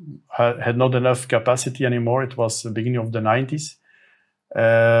house had not enough capacity anymore. It was the beginning of the 90s.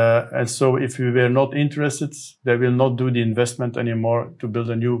 And so if we were not interested, they will not do the investment anymore to build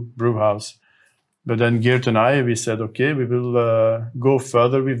a new brew house. But then Geert and I, we said, okay, we will go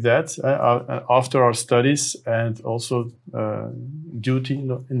further with that after our studies and also duty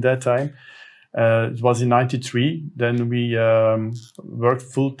in that time. It was in 93. Then we worked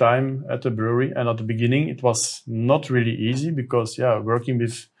full time at the brewery. And at the beginning, it was not really easy because, working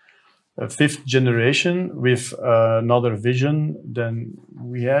with a fifth generation with another vision than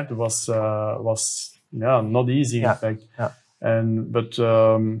we had was not easy, in fact. Yeah. But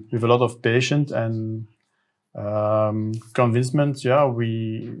with a lot of patience and convincement,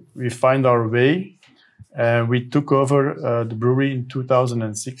 we find our way. We took over the brewery in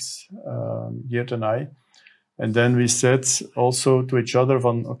 2006, Geert and I. And then we said also to each other,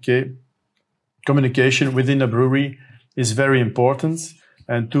 okay, communication within a brewery is very important.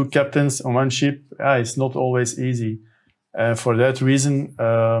 And two captains on one ship is not always easy. For that reason,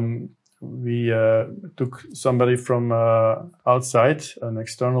 we took somebody from outside, an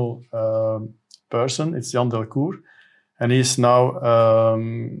external person. It's Jan Delcourt. And he's now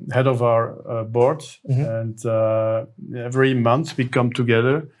head of our board. Mm-hmm. And every month we come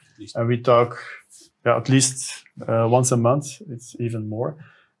together and we talk at least once a month. It's even more.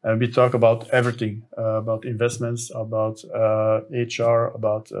 And we talk about everything, about investments, about HR,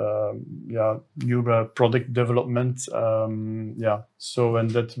 about new product development. So, and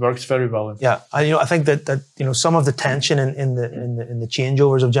that works very well. Yeah, I think that some of the tension in the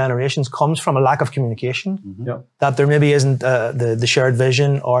changeovers of generations comes from a lack of communication. Mm-hmm. Yeah. That there maybe isn't the shared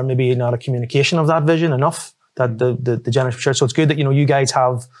vision, or maybe not a communication of that vision enough. That the generation shared. So it's good that you guys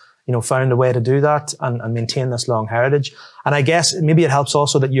have found a way to do that and maintain this long heritage. And I guess maybe it helps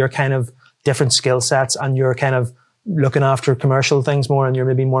also that you're kind of different skill sets and you're kind of looking after commercial things more, and you're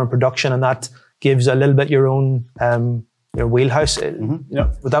maybe more in production, and that gives a little bit your own your wheelhouse. Mm-hmm.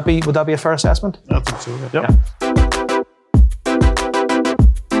 Yeah. Would that be a fair assessment? I think so. Yeah.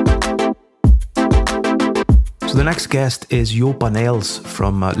 So the next guest is Joop and Els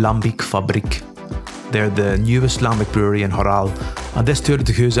from Lambic Fabriek. They're the newest lambic brewery in Horal, and this Toer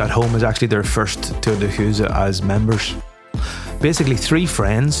de Geuze at home is actually their first Toer de Geuze as members. Basically 3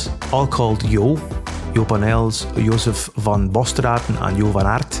 friends, all called Joop and Els, Jozef van Bostraten and Jo van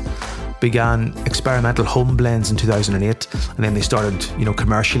Aert, began experimental home blends in 2008, and then they started,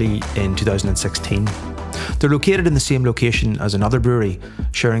 commercially in 2016. They're located in the same location as another brewery,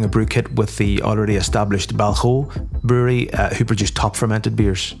 sharing a brew kit with the already established Balgo brewery, who produce top fermented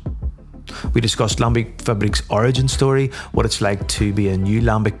beers. We discussed Lambic Fabriek's origin story, what it's like to be a new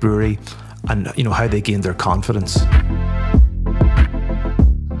lambic brewery, and how they gained their confidence.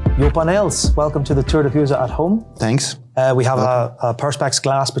 Joop and Els, welcome to the Toer de Geuze at home. Thanks. We have a Perspex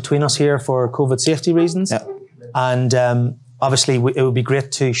glass between us here for COVID safety reasons. Yeah. And obviously it would be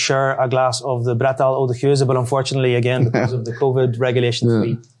great to share a glass of the Bretal Eau de Geuze, but unfortunately, again, because of the COVID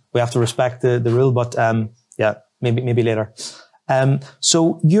regulations, we have to respect the rule. But maybe later.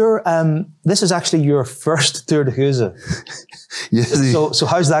 So this is actually your first Toer de Geuze. Yes. So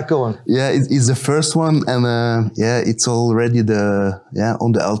how's that going? Yeah, it's the first one, and it's already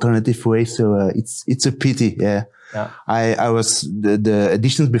on the alternative way. So it's a pity. Yeah. I was the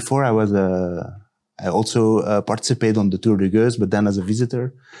editions before. I also participated on the Toer de Geuze, but then as a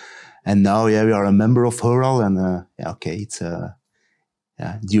visitor, and now we are a member of Horal, and it's.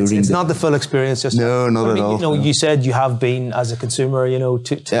 It's not the full experience. No, not at all. You said you have been as a consumer,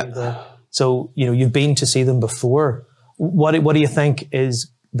 so you've been to see them before. What do you think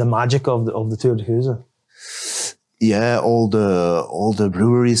is the magic of the Toer de Geuze? Yeah, all the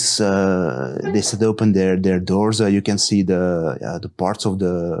breweries they set open their doors. You can see the parts of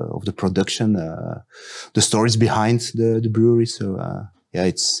the production, the stories behind the brewery. So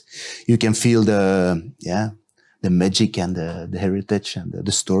you can feel the magic and the heritage and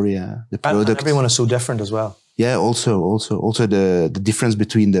the story, the product. And everyone is so different as well. Yeah, also the difference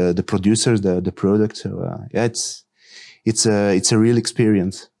between the producers, the product. So it's a real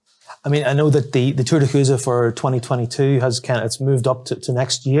experience. I mean, I know that the Toer de Geuze for 2022 it's moved up to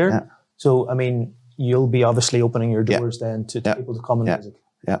next year. Yeah. So I mean, you'll be obviously opening your doors then to people to come and visit.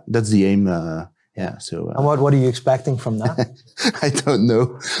 Yeah, that's the aim. Yeah. So. And what are you expecting from that? I don't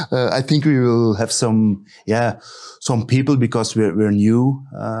know. I think we will have some people because we're new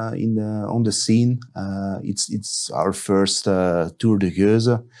on the scene. It's our first Tour de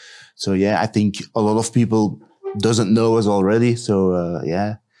Geuze. So I think a lot of people doesn't know us already. So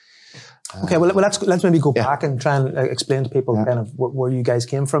Okay, well let's maybe go back and try and explain to people kind of where you guys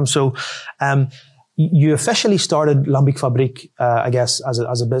came from. So, you officially started Lambic-Fabriek, I guess,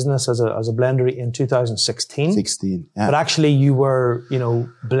 as a business, as a blendery in 2016. 16, yeah. But actually, you were,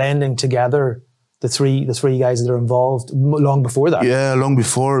 blending together the three guys that are involved long before that. Yeah, long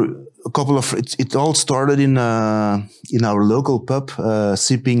before. It all started in our local pub,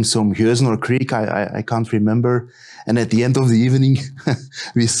 sipping some Geuze or Creek. I can't remember. And at the end of the evening,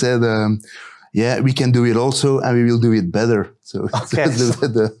 we said, we can do it also, and we will do it better. So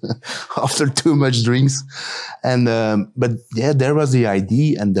after too much drinks, and but there was the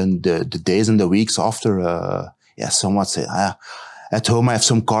idea, and then the days and the weeks after, someone said, at home I have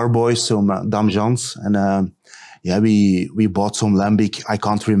some carboys, some Damjans, and we bought some lambic. I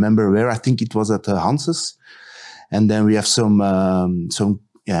can't remember where. I think it was at Hans's, and then we have some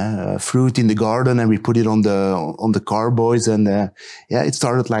fruit in the garden, and we put it on the carboys, and it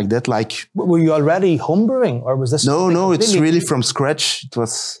started like that. Like, were you already homebrewing, or was this? No, it's really from scratch. It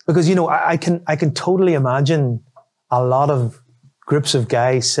was because I can totally imagine a lot of groups of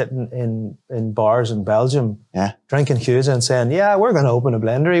guys sitting in bars in Belgium, drinking Geuze and saying, we're going to open a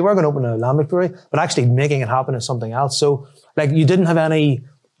blendery, we're going to open a lambic brewery, but actually making it happen is something else. So, like, you didn't have any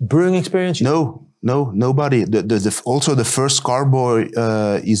brewing experience? No, nobody. Also, the first carboy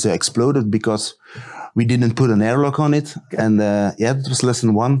is exploded because we didn't put an airlock on it. Okay. And it was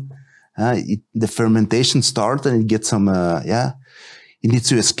lesson 1. The fermentation starts and it gets some, it needs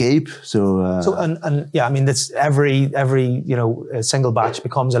to escape. So I mean, that's every a single batch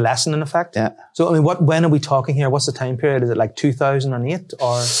becomes a lesson in effect. Yeah. So, I mean, when are we talking here? What's the time period? Is it like 2008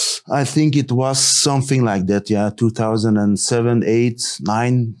 or? I think it was something like that. Yeah. 2007, 8,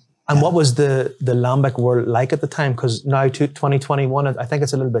 9. And what was the lambic world like at the time? Because now 2021, I think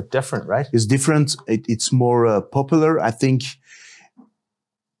it's a little bit different, right? It's different. It's more popular. I think.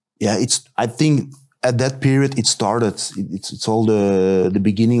 Yeah, I think at that period it started. It's all the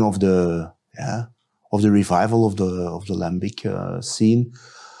beginning of the revival of the lambic scene.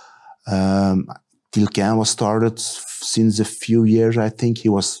 Tilquin was started since a few years. I think he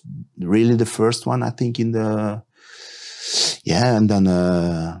was really the first one. I think in the. Yeah, and then,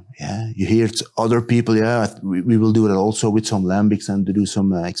 you hear other people, we will do that also with some lambics and to do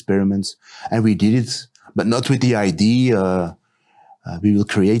some experiments. And we did it, but not with the idea, we will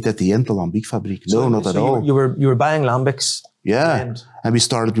create at the end the Lambic-Fabriek. No, not at all. You were buying lambics? Yeah, and we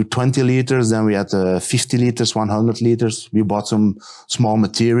started with 20 liters, then we had 50 liters, 100 liters. We bought some small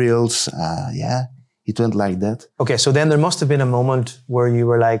materials. It went like that. Okay, so then there must have been a moment where you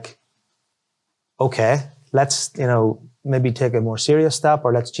were like, okay, let's, maybe take a more serious step,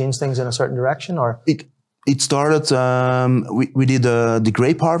 or let's change things in a certain direction, or? It started, we did the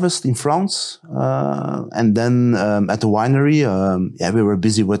grape harvest in France, and then at the winery, we were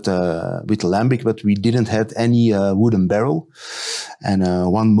busy with lambic, but we didn't have any wooden barrel. And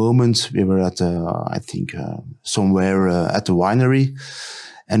one moment we were at, I think, somewhere at the winery,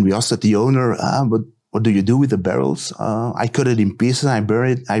 and we asked the owner, but what do you do with the barrels? I cut it in pieces, I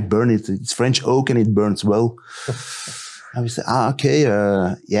burn it. It's French oak and it burns well. And we said, okay,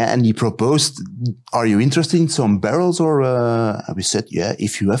 and he proposed, are you interested in some barrels? Or we said,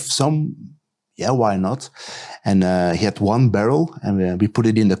 if you have some, why not? And he had one barrel, and we put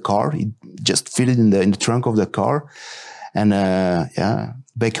it in the car. He just fit it in the trunk of the car. And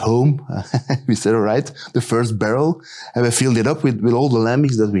back home, we said, all right, the first barrel, and we filled it up with all the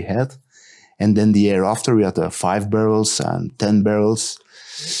lambics that we had. And then the year after, we had 5 barrels and 10 barrels.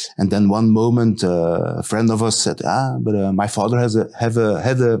 And then one moment, a friend of us said, but my father has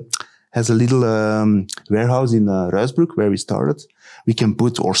a little warehouse in Ruisbroek where we started. We can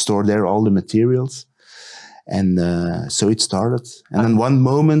put or store there all the materials. And so it started. And then one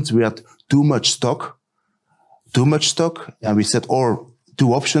moment we had too much stock. And we said, or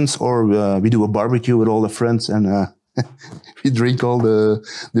 2 options, or we do a barbecue with all the friends and we drink all the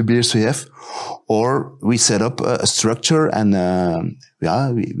beers we have, or we set up a structure and we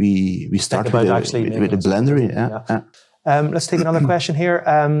start with the blendery. Let's take another question here.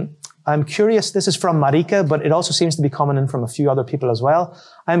 I'm curious, this is from Marika, but it also seems to be coming in from a few other people as well.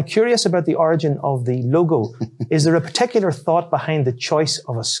 I'm curious about the origin of the logo. Is there a particular thought behind the choice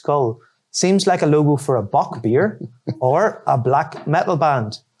of a skull? Seems like a logo for a Bock beer or a black metal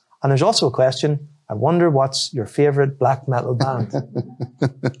band. And there's also a question, I wonder what's your favorite black metal band?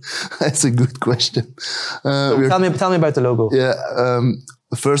 That's a good question. Tell me about the logo. Yeah.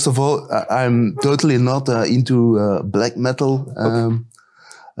 First of all, I'm totally not into black metal.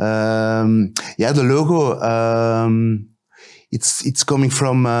 Yeah, the logo. It's coming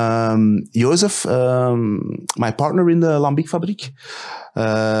from Jozef, my partner in the Lambiekfabriek.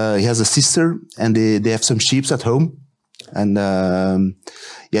 He has a sister, and they have some sheep at home, and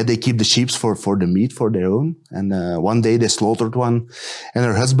yeah, they keep the sheep for the meat for their own. And one day they slaughtered one, and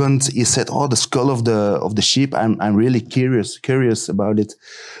her husband, he said, "Oh, the skull of the sheep. I'm really curious about it."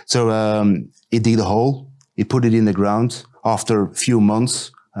 So he dug a hole, he put it in the ground. After a few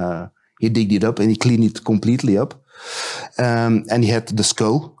months, he digged it up and he cleaned it completely up. And he had the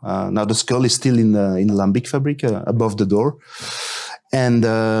skull. Now the skull is still in the Lambiekfabriek above the door. And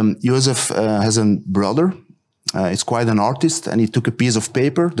Jozef has a brother. He's quite an artist, and he took a piece of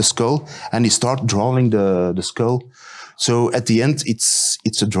paper, the skull, and he started drawing the skull. So at the end,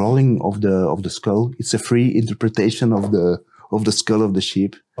 it's a drawing of the skull. It's a free interpretation of the skull of the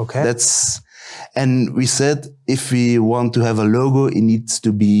sheep. Okay. And we said if we want to have a logo, it needs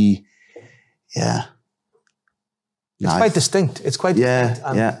to be, yeah. It's nice. Quite distinct. It's quite distinct.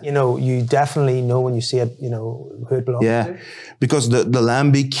 And, you know, you definitely know when you see it, you know, who it belongs to. Because the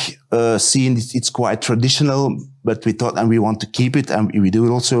lambic scene, it's quite traditional, but we thought, and we want to keep it, and we do it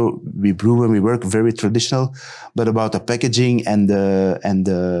also. We brew and we work very traditional, but about the packaging and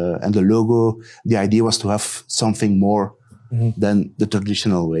the logo, the idea was to have something more than the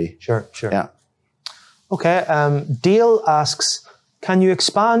traditional way. Sure. Yeah. Okay. Dale asks, can you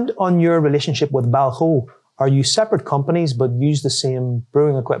expand on your relationship with Belgo? Are you separate companies but use the same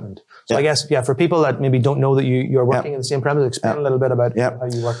brewing equipment? So I guess, for people that maybe don't know that you're working in the same premise, explain a little bit about how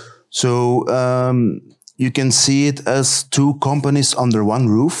you work. So you can see it as two companies under one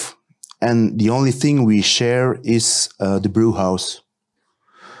roof, and the only thing we share is the brew house.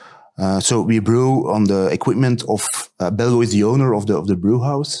 So we brew on the equipment of Belgo is the owner of the brew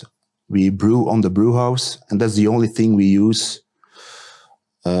house. We brew on the brew house, and that's the only thing we use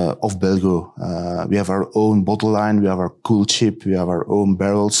of Belgo. We have our own bottle line, we have our cool chip, we have our own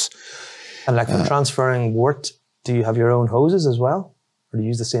barrels. And like for transferring wort, do you have your own hoses as well? Or do you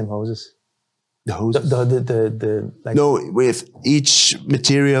use the same hoses? The hoses? Like no, with each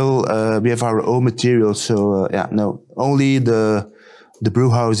material, we have our own material. So no, only the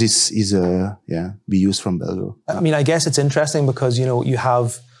brew house is we use from Belgo. I mean, I guess it's interesting because, you know, you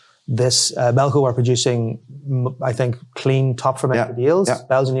have this, Belgo are producing, I think, clean top fermented ales,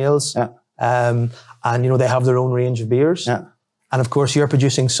 Belgian ales. Yeah. And, you know, they have their own range of beers. Yeah. And of course, you're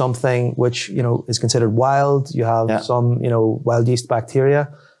producing something which, you know, is considered wild. You have some, you know, wild yeast bacteria.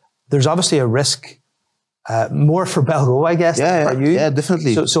 There's obviously a risk, more for Belgo, I guess, for you. Yeah,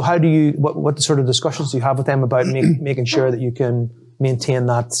 definitely. So how do you, what sort of discussions do you have with them about making sure that you can maintain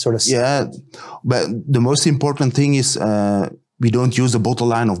that sort of... Yeah, but the most important thing is, we don't use the bottle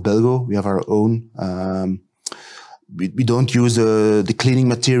line of Belgo. We have our own. We don't use the cleaning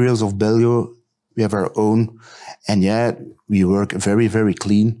materials of Belgo. We have our own. And we work very, very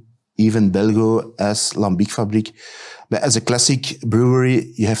clean. Even Belgo as Lambiekfabriek. But as a classic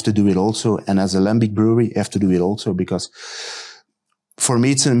brewery, you have to do it also. And as a lambic brewery, you have to do it also. Because for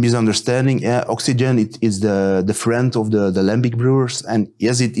me, it's a misunderstanding. Oxygen, it is the friend of the lambic brewers. And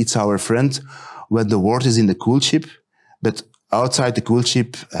yes, it's our friend when the wort is in the cool chip. But outside the cool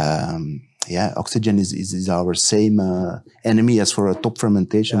chip, oxygen is our same enemy as for a top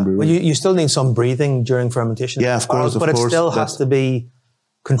fermentation brewery. Well, you still need some breathing during fermentation. Yeah, of course. But it still has to be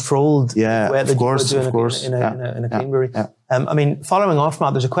controlled. Yeah, of course. In a clean brewery. Yeah. I mean, following on from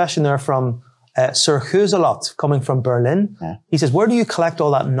that, there's a question there from Sir Geuze coming from Berlin. Yeah. He says, where do you collect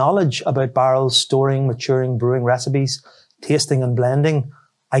all that knowledge about barrels, storing, maturing, brewing recipes, tasting and blending?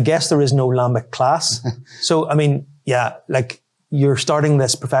 I guess there is no lambic class. So, I mean, like, you're starting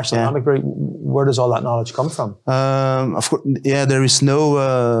this professional lambic brewery. Where does all that knowledge come from? Of course, there is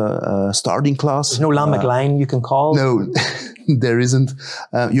no starting class. There's no lambic line you can call? No, there isn't.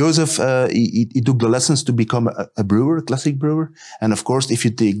 Jozef, he took the lessons to become a brewer, a classic brewer. And of course, if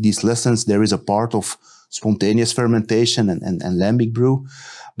you take these lessons, there is a part of spontaneous fermentation and lambic brew,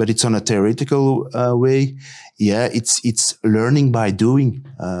 but it's on a theoretical way. Yeah, it's learning by doing.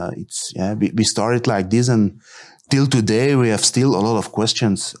 We started like this, and till today, we have still a lot of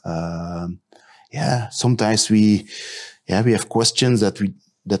questions. Sometimes we have questions that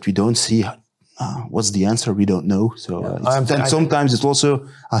we don't see. What's the answer? We don't know. So, sometimes it's also,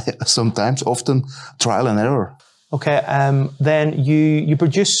 often trial and error. Okay. Then you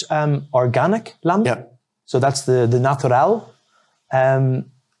produce organic lambic. Yeah. So that's the natural.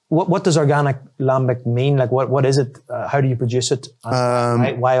 what does organic lambic mean? Like, what is it? How do you produce it?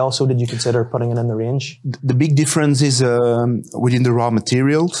 Why also did you consider putting it in the range? The big difference is within the raw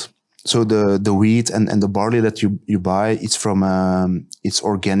materials. So the wheat and the barley that you buy, it's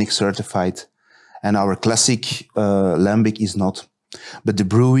organic certified, and our classic lambic is not. But the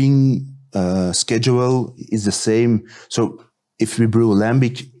brewing schedule is the same. So if we brew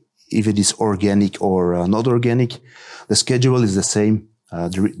lambic, if it is organic or not organic, the schedule is the same.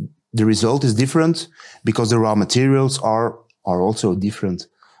 The result is different because the raw materials are also different.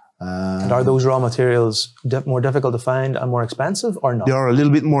 And are those raw materials more difficult to find and more expensive, or not? They are a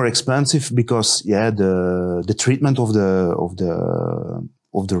little bit more expensive because the treatment of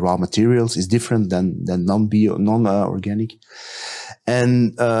the raw materials is different than non-organic.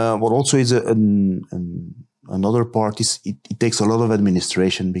 And what also is another part is it takes a lot of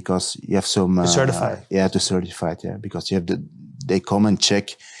administration because you have some to certify. To certify it, because you have they come and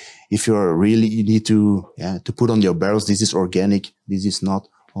check if you need to put on your barrels, this is organic, this is not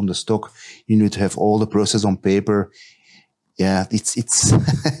on the stock. You need to have all the process on paper. Yeah, it's it's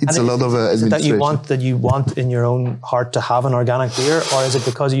a lot of administration. That you want in your own heart to have an organic beer, or is it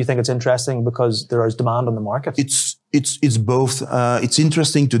because you think it's interesting because there is demand on the market? It's both. It's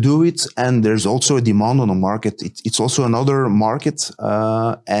interesting to do it, and there's also a demand on the market. It's also another market,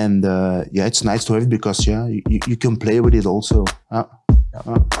 and it's nice to have it because you can play with it also.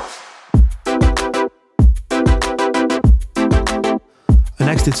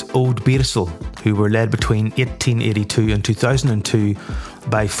 Next, it's Oud Beersel, who were led between 1882 and 2002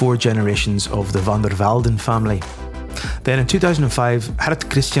 by 4 generations of the Van der Velden family. Then in 2005, Gerrit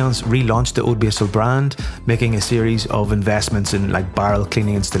Christians relaunched the Oud Beersel brand, making a series of investments in like barrel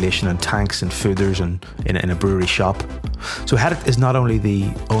cleaning installation and tanks and foeders and in a brewery shop. So Gerrit is not only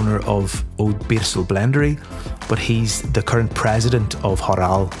the owner of Oud Beersel Blendery, but he's the current president of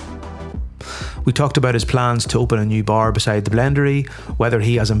Horal. We talked about his plans to open a new bar beside the blendery, whether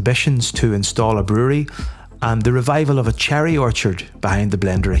he has ambitions to install a brewery, and the revival of a cherry orchard behind the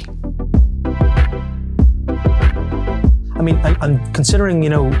blendery. I mean, and considering,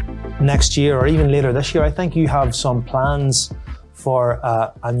 next year or even later this year, I think you have some plans for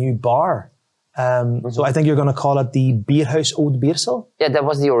a new bar. So I think you're going to call it the Bierhuis Oud Beersel? Yeah, that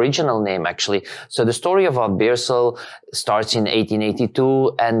was the original name, actually. So the story of Oud Beersel starts in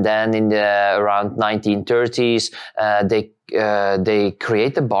 1882, and then in the around 1930s, they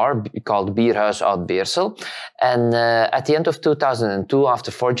create a bar called Bierhuis Oud Beersel. And at the end of 2002, after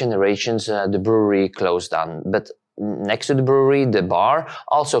 4 generations, the brewery closed down. But next to the brewery, the bar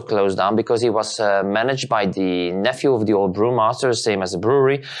also closed down because he was managed by the nephew of the old brewmaster, same as the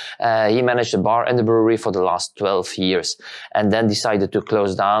brewery. He managed the bar and the brewery for the last 12 years and then decided to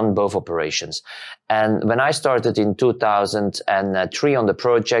close down both operations. And when I started in 2003 on the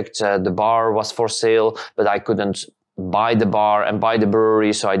project, the bar was for sale, but I couldn't buy the bar and buy the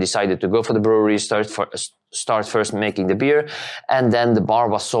brewery. So I decided to go for the brewery, start first making the beer. And then the bar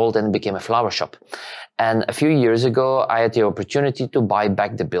was sold and became a flower shop. And a few years ago, I had the opportunity to buy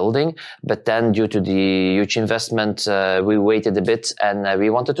back the building. But then due to the huge investment, we waited a bit and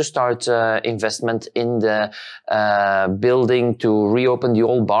we wanted to start investment in the building to reopen the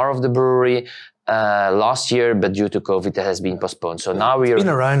old bar of the brewery. Last year, but due to COVID, that has been postponed. So now it's been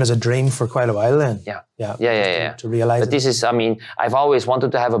around as a dream for quite a while then. Yeah. To realize but this is, I've always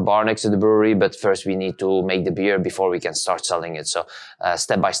wanted to have a bar next to the brewery, but first we need to make the beer before we can start selling it. So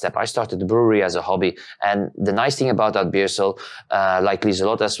step by step, I started the brewery as a hobby. And the nice thing about that Beersel, like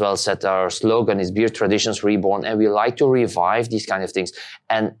Lieselot as well said, our slogan is Beer Traditions Reborn. And we like to revive these kind of things.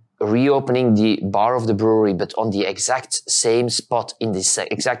 And reopening the bar of the brewery, but on the exact same spot in the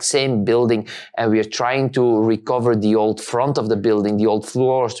exact same building. And we are trying to recover the old front of the building, the old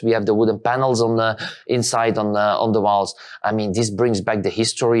floors. We have the wooden panels on the inside on the walls. This brings back the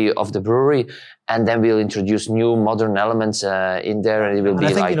history of the brewery. And then we'll introduce new modern elements in there, and it will be.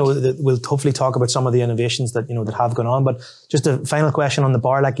 I think we'll hopefully talk about some of the innovations that that have gone on. But just a final question on the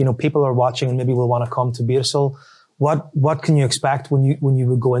bar, people are watching and maybe will want to come to Beersel. What can you expect when you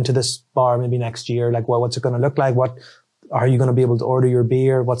would go into this bar maybe next year? Like, what's it going to look like? What are you going to be able to order your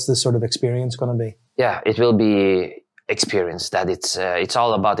beer? What's this sort of experience going to be? Yeah, it will be experience. That it's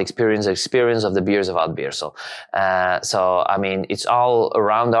all about experience of the beers of Oud Beersel. So it's all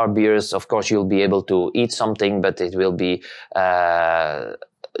around our beers. Of course, you'll be able to eat something, but it will be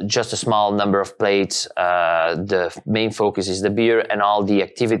just a small number of plates. The main focus is the beer and all the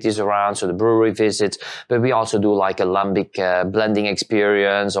activities around, so the brewery visits. But we also do like a lambic blending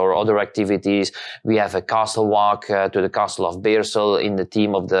experience or other activities. We have a castle walk to the castle of Beersel in the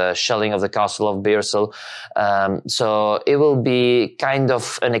theme of the shelling of the castle of Beersel. So it will be kind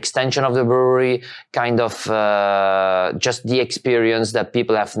of an extension of the brewery, kind of just the experience that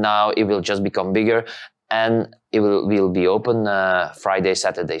people have now. It will just become bigger. And it will be open Friday,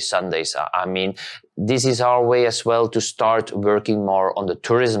 Saturday, Sundays. I mean, this is our way as well to start working more on the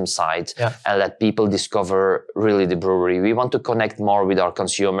tourism side and let people discover really the brewery. We want to connect more with our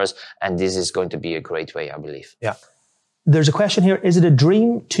consumers, and this is going to be a great way, I believe. Yeah. There's a question here. Is it a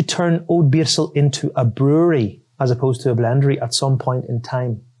dream to turn Oud Beersel into a brewery as opposed to a blendery at some point in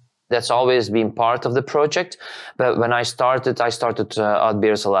time? That's always been part of the project. But when I started Oud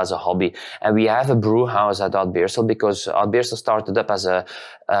Beersel as a hobby. And we have a brew house at Oud Beersel because Oud Beersel started up as a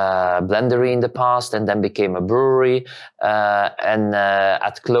blendery in the past and then became a brewery. And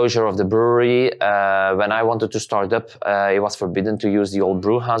at closure of the brewery, when I wanted to start up, it was forbidden to use the old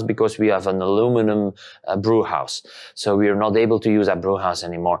brew house because we have an aluminum brew house. So we are not able to use that brew house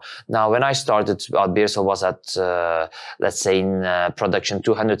anymore. Now, when I started, Oud Beersel was at, let's say, in production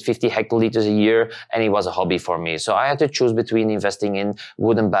 250 hectoliters a year, and it was a hobby for me. So I had to choose between investing in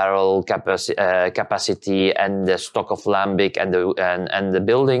wooden barrel capacity and the stock of lambic and the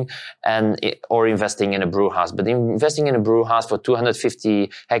building, or investing in a brew house. But investing in a brew house for 250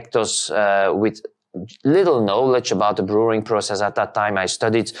 hectares with little knowledge about the brewing process at that time. I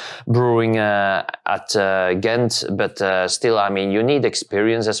studied brewing at Ghent, but still, I mean, you need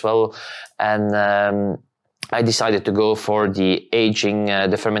experience as well. And I decided to go for the aging,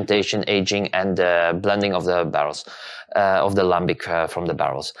 the fermentation, aging, and the blending of the barrels, of the lambic from the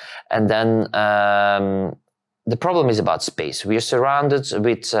barrels. And then the problem is about space. We are surrounded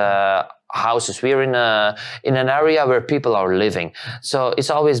with houses. We're in an area where people are living. So it's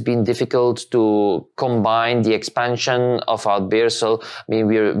always been difficult to combine the expansion of Oud Beersel. I mean,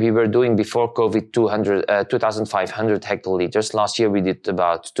 we were doing before COVID 2,500 hectoliters. Last year we did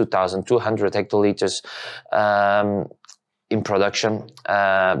about 2,200 hectoliters in production.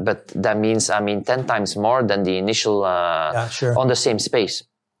 But that means, I mean, 10 times more than the initial on the same space.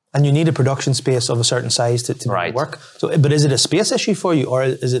 And you need a production space of a certain size to make it work. So, but is it a space issue for you, or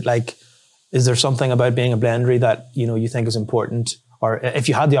is it like, is there something about being a blendery that you think is important? Or if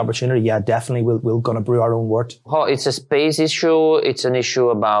you had the opportunity, yeah, definitely we're going to brew our own wort. Oh, it's a space issue. It's an issue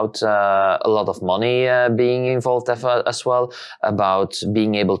about a lot of money being involved as well, about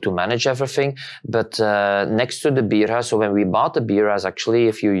being able to manage everything. But next to the beer house, so when we bought the beer house actually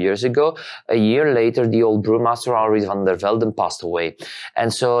a few years ago, a year later, the old brewmaster, Henri van der Velden, passed away.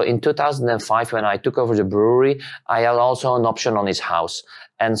 And so in 2005, when I took over the brewery, I had also an option on his house.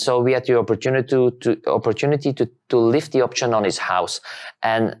 And so we had the opportunity to lift the option on his house.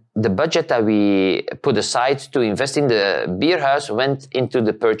 And the budget that we put aside to invest in the beer house went into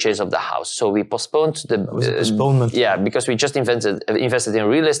the purchase of the house. So we postponed the postponement. Yeah, because we just invested in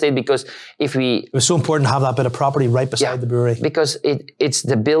real estate, because it was so important to have that bit of property right beside the brewery. Because it's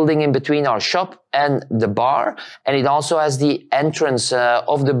the building in between our shop and the bar, and it also has the entrance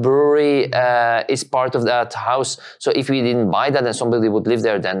of the brewery is part of that house. So if we didn't buy that and somebody would live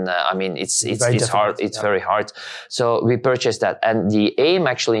there, then I mean it's hard. It's very hard. So we purchased that, and the aim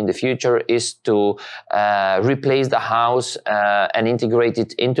actually in the future is to replace the house and integrate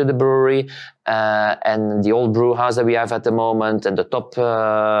it into the brewery. And the old brew house that we have at the moment, and the top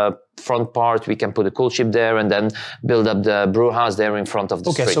front part, we can put a cool ship there, and then build up the brew house there in front of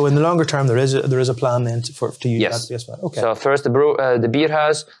the street. Okay, so in the longer term, there is a plan then to use that space. Okay. So first the beer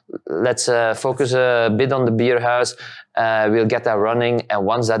house. Let's focus a bit on the beer house. We'll get that running, and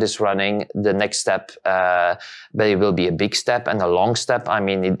once that is running, the next step, but it will be a big step and a long step. I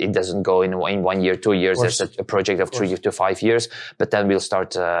mean, it doesn't go in 1 year, 2 years. It's a project of 3 to 5 years, but then we'll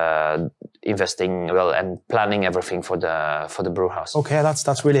start investing and planning everything for the brew house. Okay,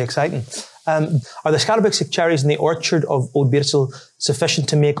 that's really exciting. Are the Scarabeekse cherries in the orchard of Oud Beersel sufficient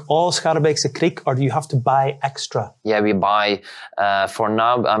to make all Scarabeekse Kriek, or do you have to buy extra? Yeah, we buy for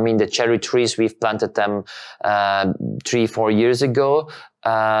now. I mean, the cherry trees, we've planted them 3-4 years ago.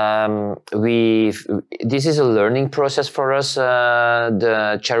 This is a learning process for us,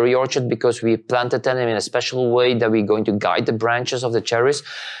 the cherry orchard, because we planted them in a special way that we're going to guide the branches of the cherries.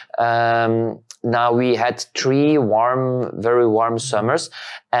 now we had 3 very warm summers,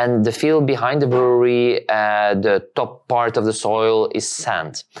 and the field behind the brewery, the top part of the soil is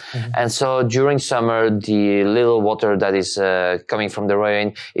sand. And so during summer, the little water that is coming from the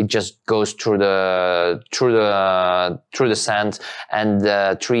rain, it just goes through the sand, and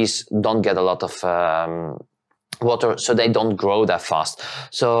the trees don't get a lot of water, so they don't grow that fast.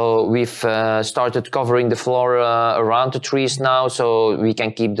 So we've started covering the floor around the trees now, so we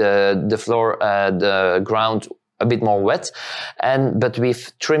can keep the ground a bit more wet, but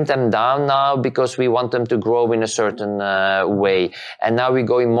we've trimmed them down now because we want them to grow in a certain way. And now we're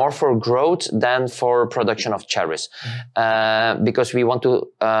going more for growth than for production of cherries, because we want to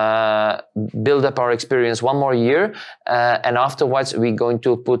build up our experience one more year, and afterwards we're going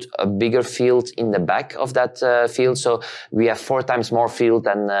to put a bigger field in the back of that field. So we have 4 times more field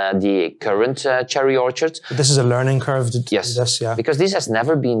than the current cherry orchards. But this is a learning curve. Yes, this, yeah. Because this has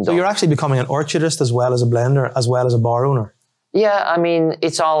never been done. So you're actually becoming an orchardist as well as a blender, as well as a bar owner. Yeah, I mean,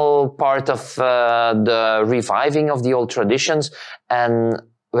 it's all part of the reviving of the old traditions. And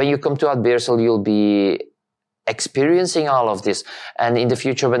when you come to Oud Beersel, you'll be experiencing all of this. And in the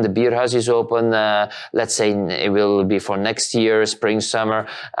future, when the beer house is open, let's say it will be for next year, spring, summer,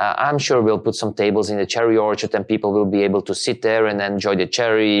 I'm sure we'll put some tables in the cherry orchard and people will be able to sit there and enjoy the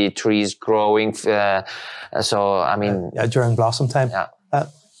cherry trees growing. So, I mean... during blossom time. Yeah.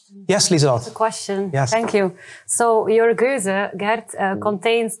 Yes, Lieselot. A question. Yes. Thank you. So your Geuze, Gert,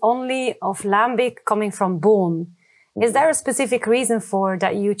 contains only of lambic coming from Boon. Is there a specific reason for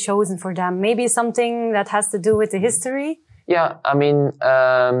that you chosen for them? Maybe something that has to do with the history? Yeah, I mean,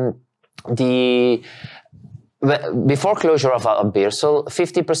 before closure of Oud Beersel,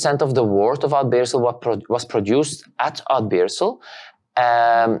 50% of the wort of Oud Beersel was produced at Oud Beersel.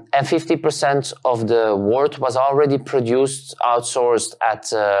 And 50% of the wort was already produced, outsourced at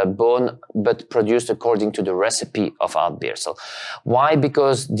Boon, but produced according to the recipe of Oud Beersel. Why?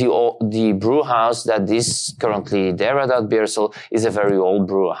 Because the brew house that is currently there at Oud Beersel is a very old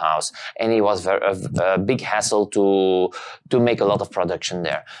brew house, and it was a big hassle to make a lot of production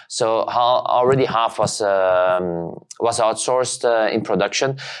there. So already half was outsourced in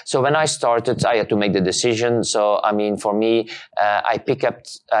production. So when I started, I had to make the decision. So I mean, for me, I picked up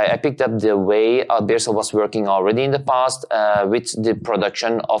the way Oud Beersel was working already in the past with the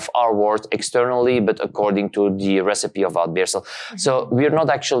production of our wort externally, but according to the recipe of Oud Beersel. So we're not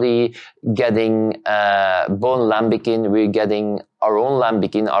actually getting Boon lambic in, we're getting our own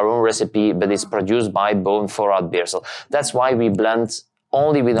lambic in, our own recipe, but it's produced by Boon for Oud Beersel. That's why we blend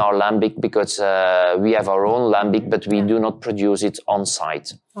only with our lambic, because we have our own lambic, but we do not produce it on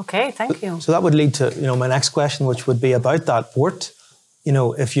site. Okay, thank you. So that would lead to my next question, which would be about that wort.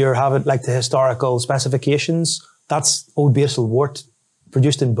 If you have it like the historical specifications, that's Oud Beersel wort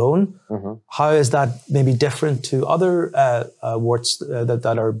produced in Boon. How is that maybe different to other worts that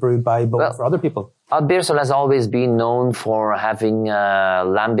are brewed by Boon for other people? Oud Beersel has always been known for having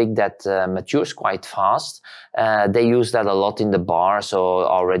lambic that matures quite fast. They use that a lot in the bar. So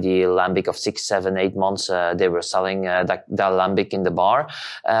already lambic of 6, 7, 8 months, they were selling that lambic in the bar.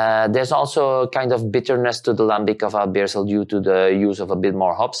 There's also kind of bitterness to the lambic of Oud Beersel due to the use of a bit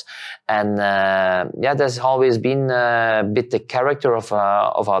more hops. And there's always been a bit the character of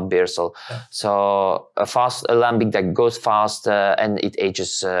Oud Beersel. Yeah. So a lambic that goes fast and it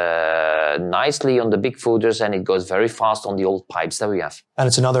ages nicely on the big foeders, and it goes very fast on the old pipes that we have. And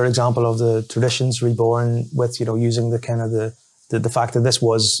it's another example of the traditions reborn with, using the kind of the fact that this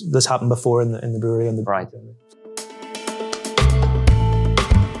happened before in the brewery and the right.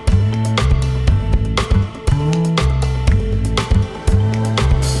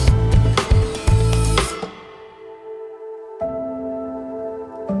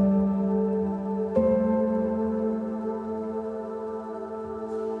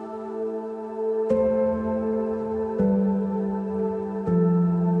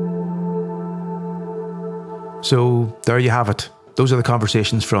 So there you have it. Those are the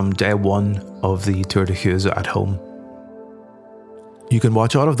conversations from day 1 of the Toer de Geuze at home. You can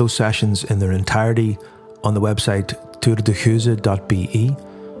watch all of those sessions in their entirety on the website toerdegeuze.be.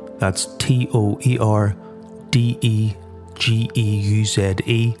 That's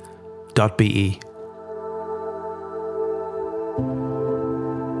TOERDEGEUZE.be.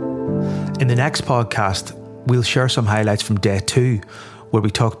 In the next podcast, we'll share some highlights from day 2, where we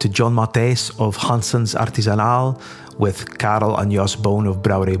talked to John Matthijs of Hansen's Artisanal, with Karel and Jos Boon of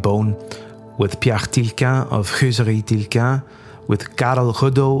Brouwerij Boon, with Pierre Tilquin of Geuzerie Tilquin, with Karel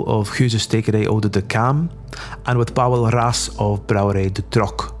Guddo of Geuze Stekerij Oude de Kaam, and with Paul Ras of Brouwerij de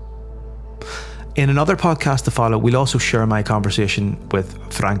Trok. In another podcast to follow, we'll also share my conversation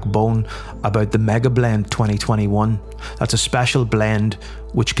with Frank Bone about the Mega Blend 2021. That's a special blend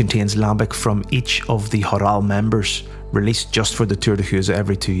which contains lambic from each of the Choral members, released just for the Tour de Geuze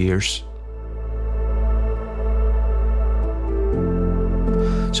every 2 years.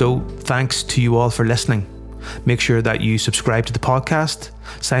 So thanks to you all for listening. Make sure that you subscribe to the podcast,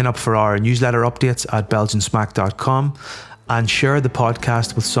 sign up for our newsletter updates at belgiansmack.com, and share the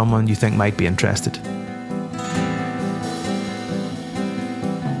podcast with someone you think might be interested.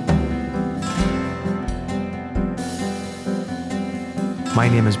 My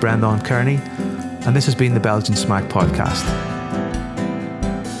name is Brendan Kearney, and this has been the Belgian Smack Podcast.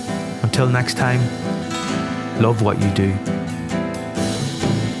 Until next time, love what you do.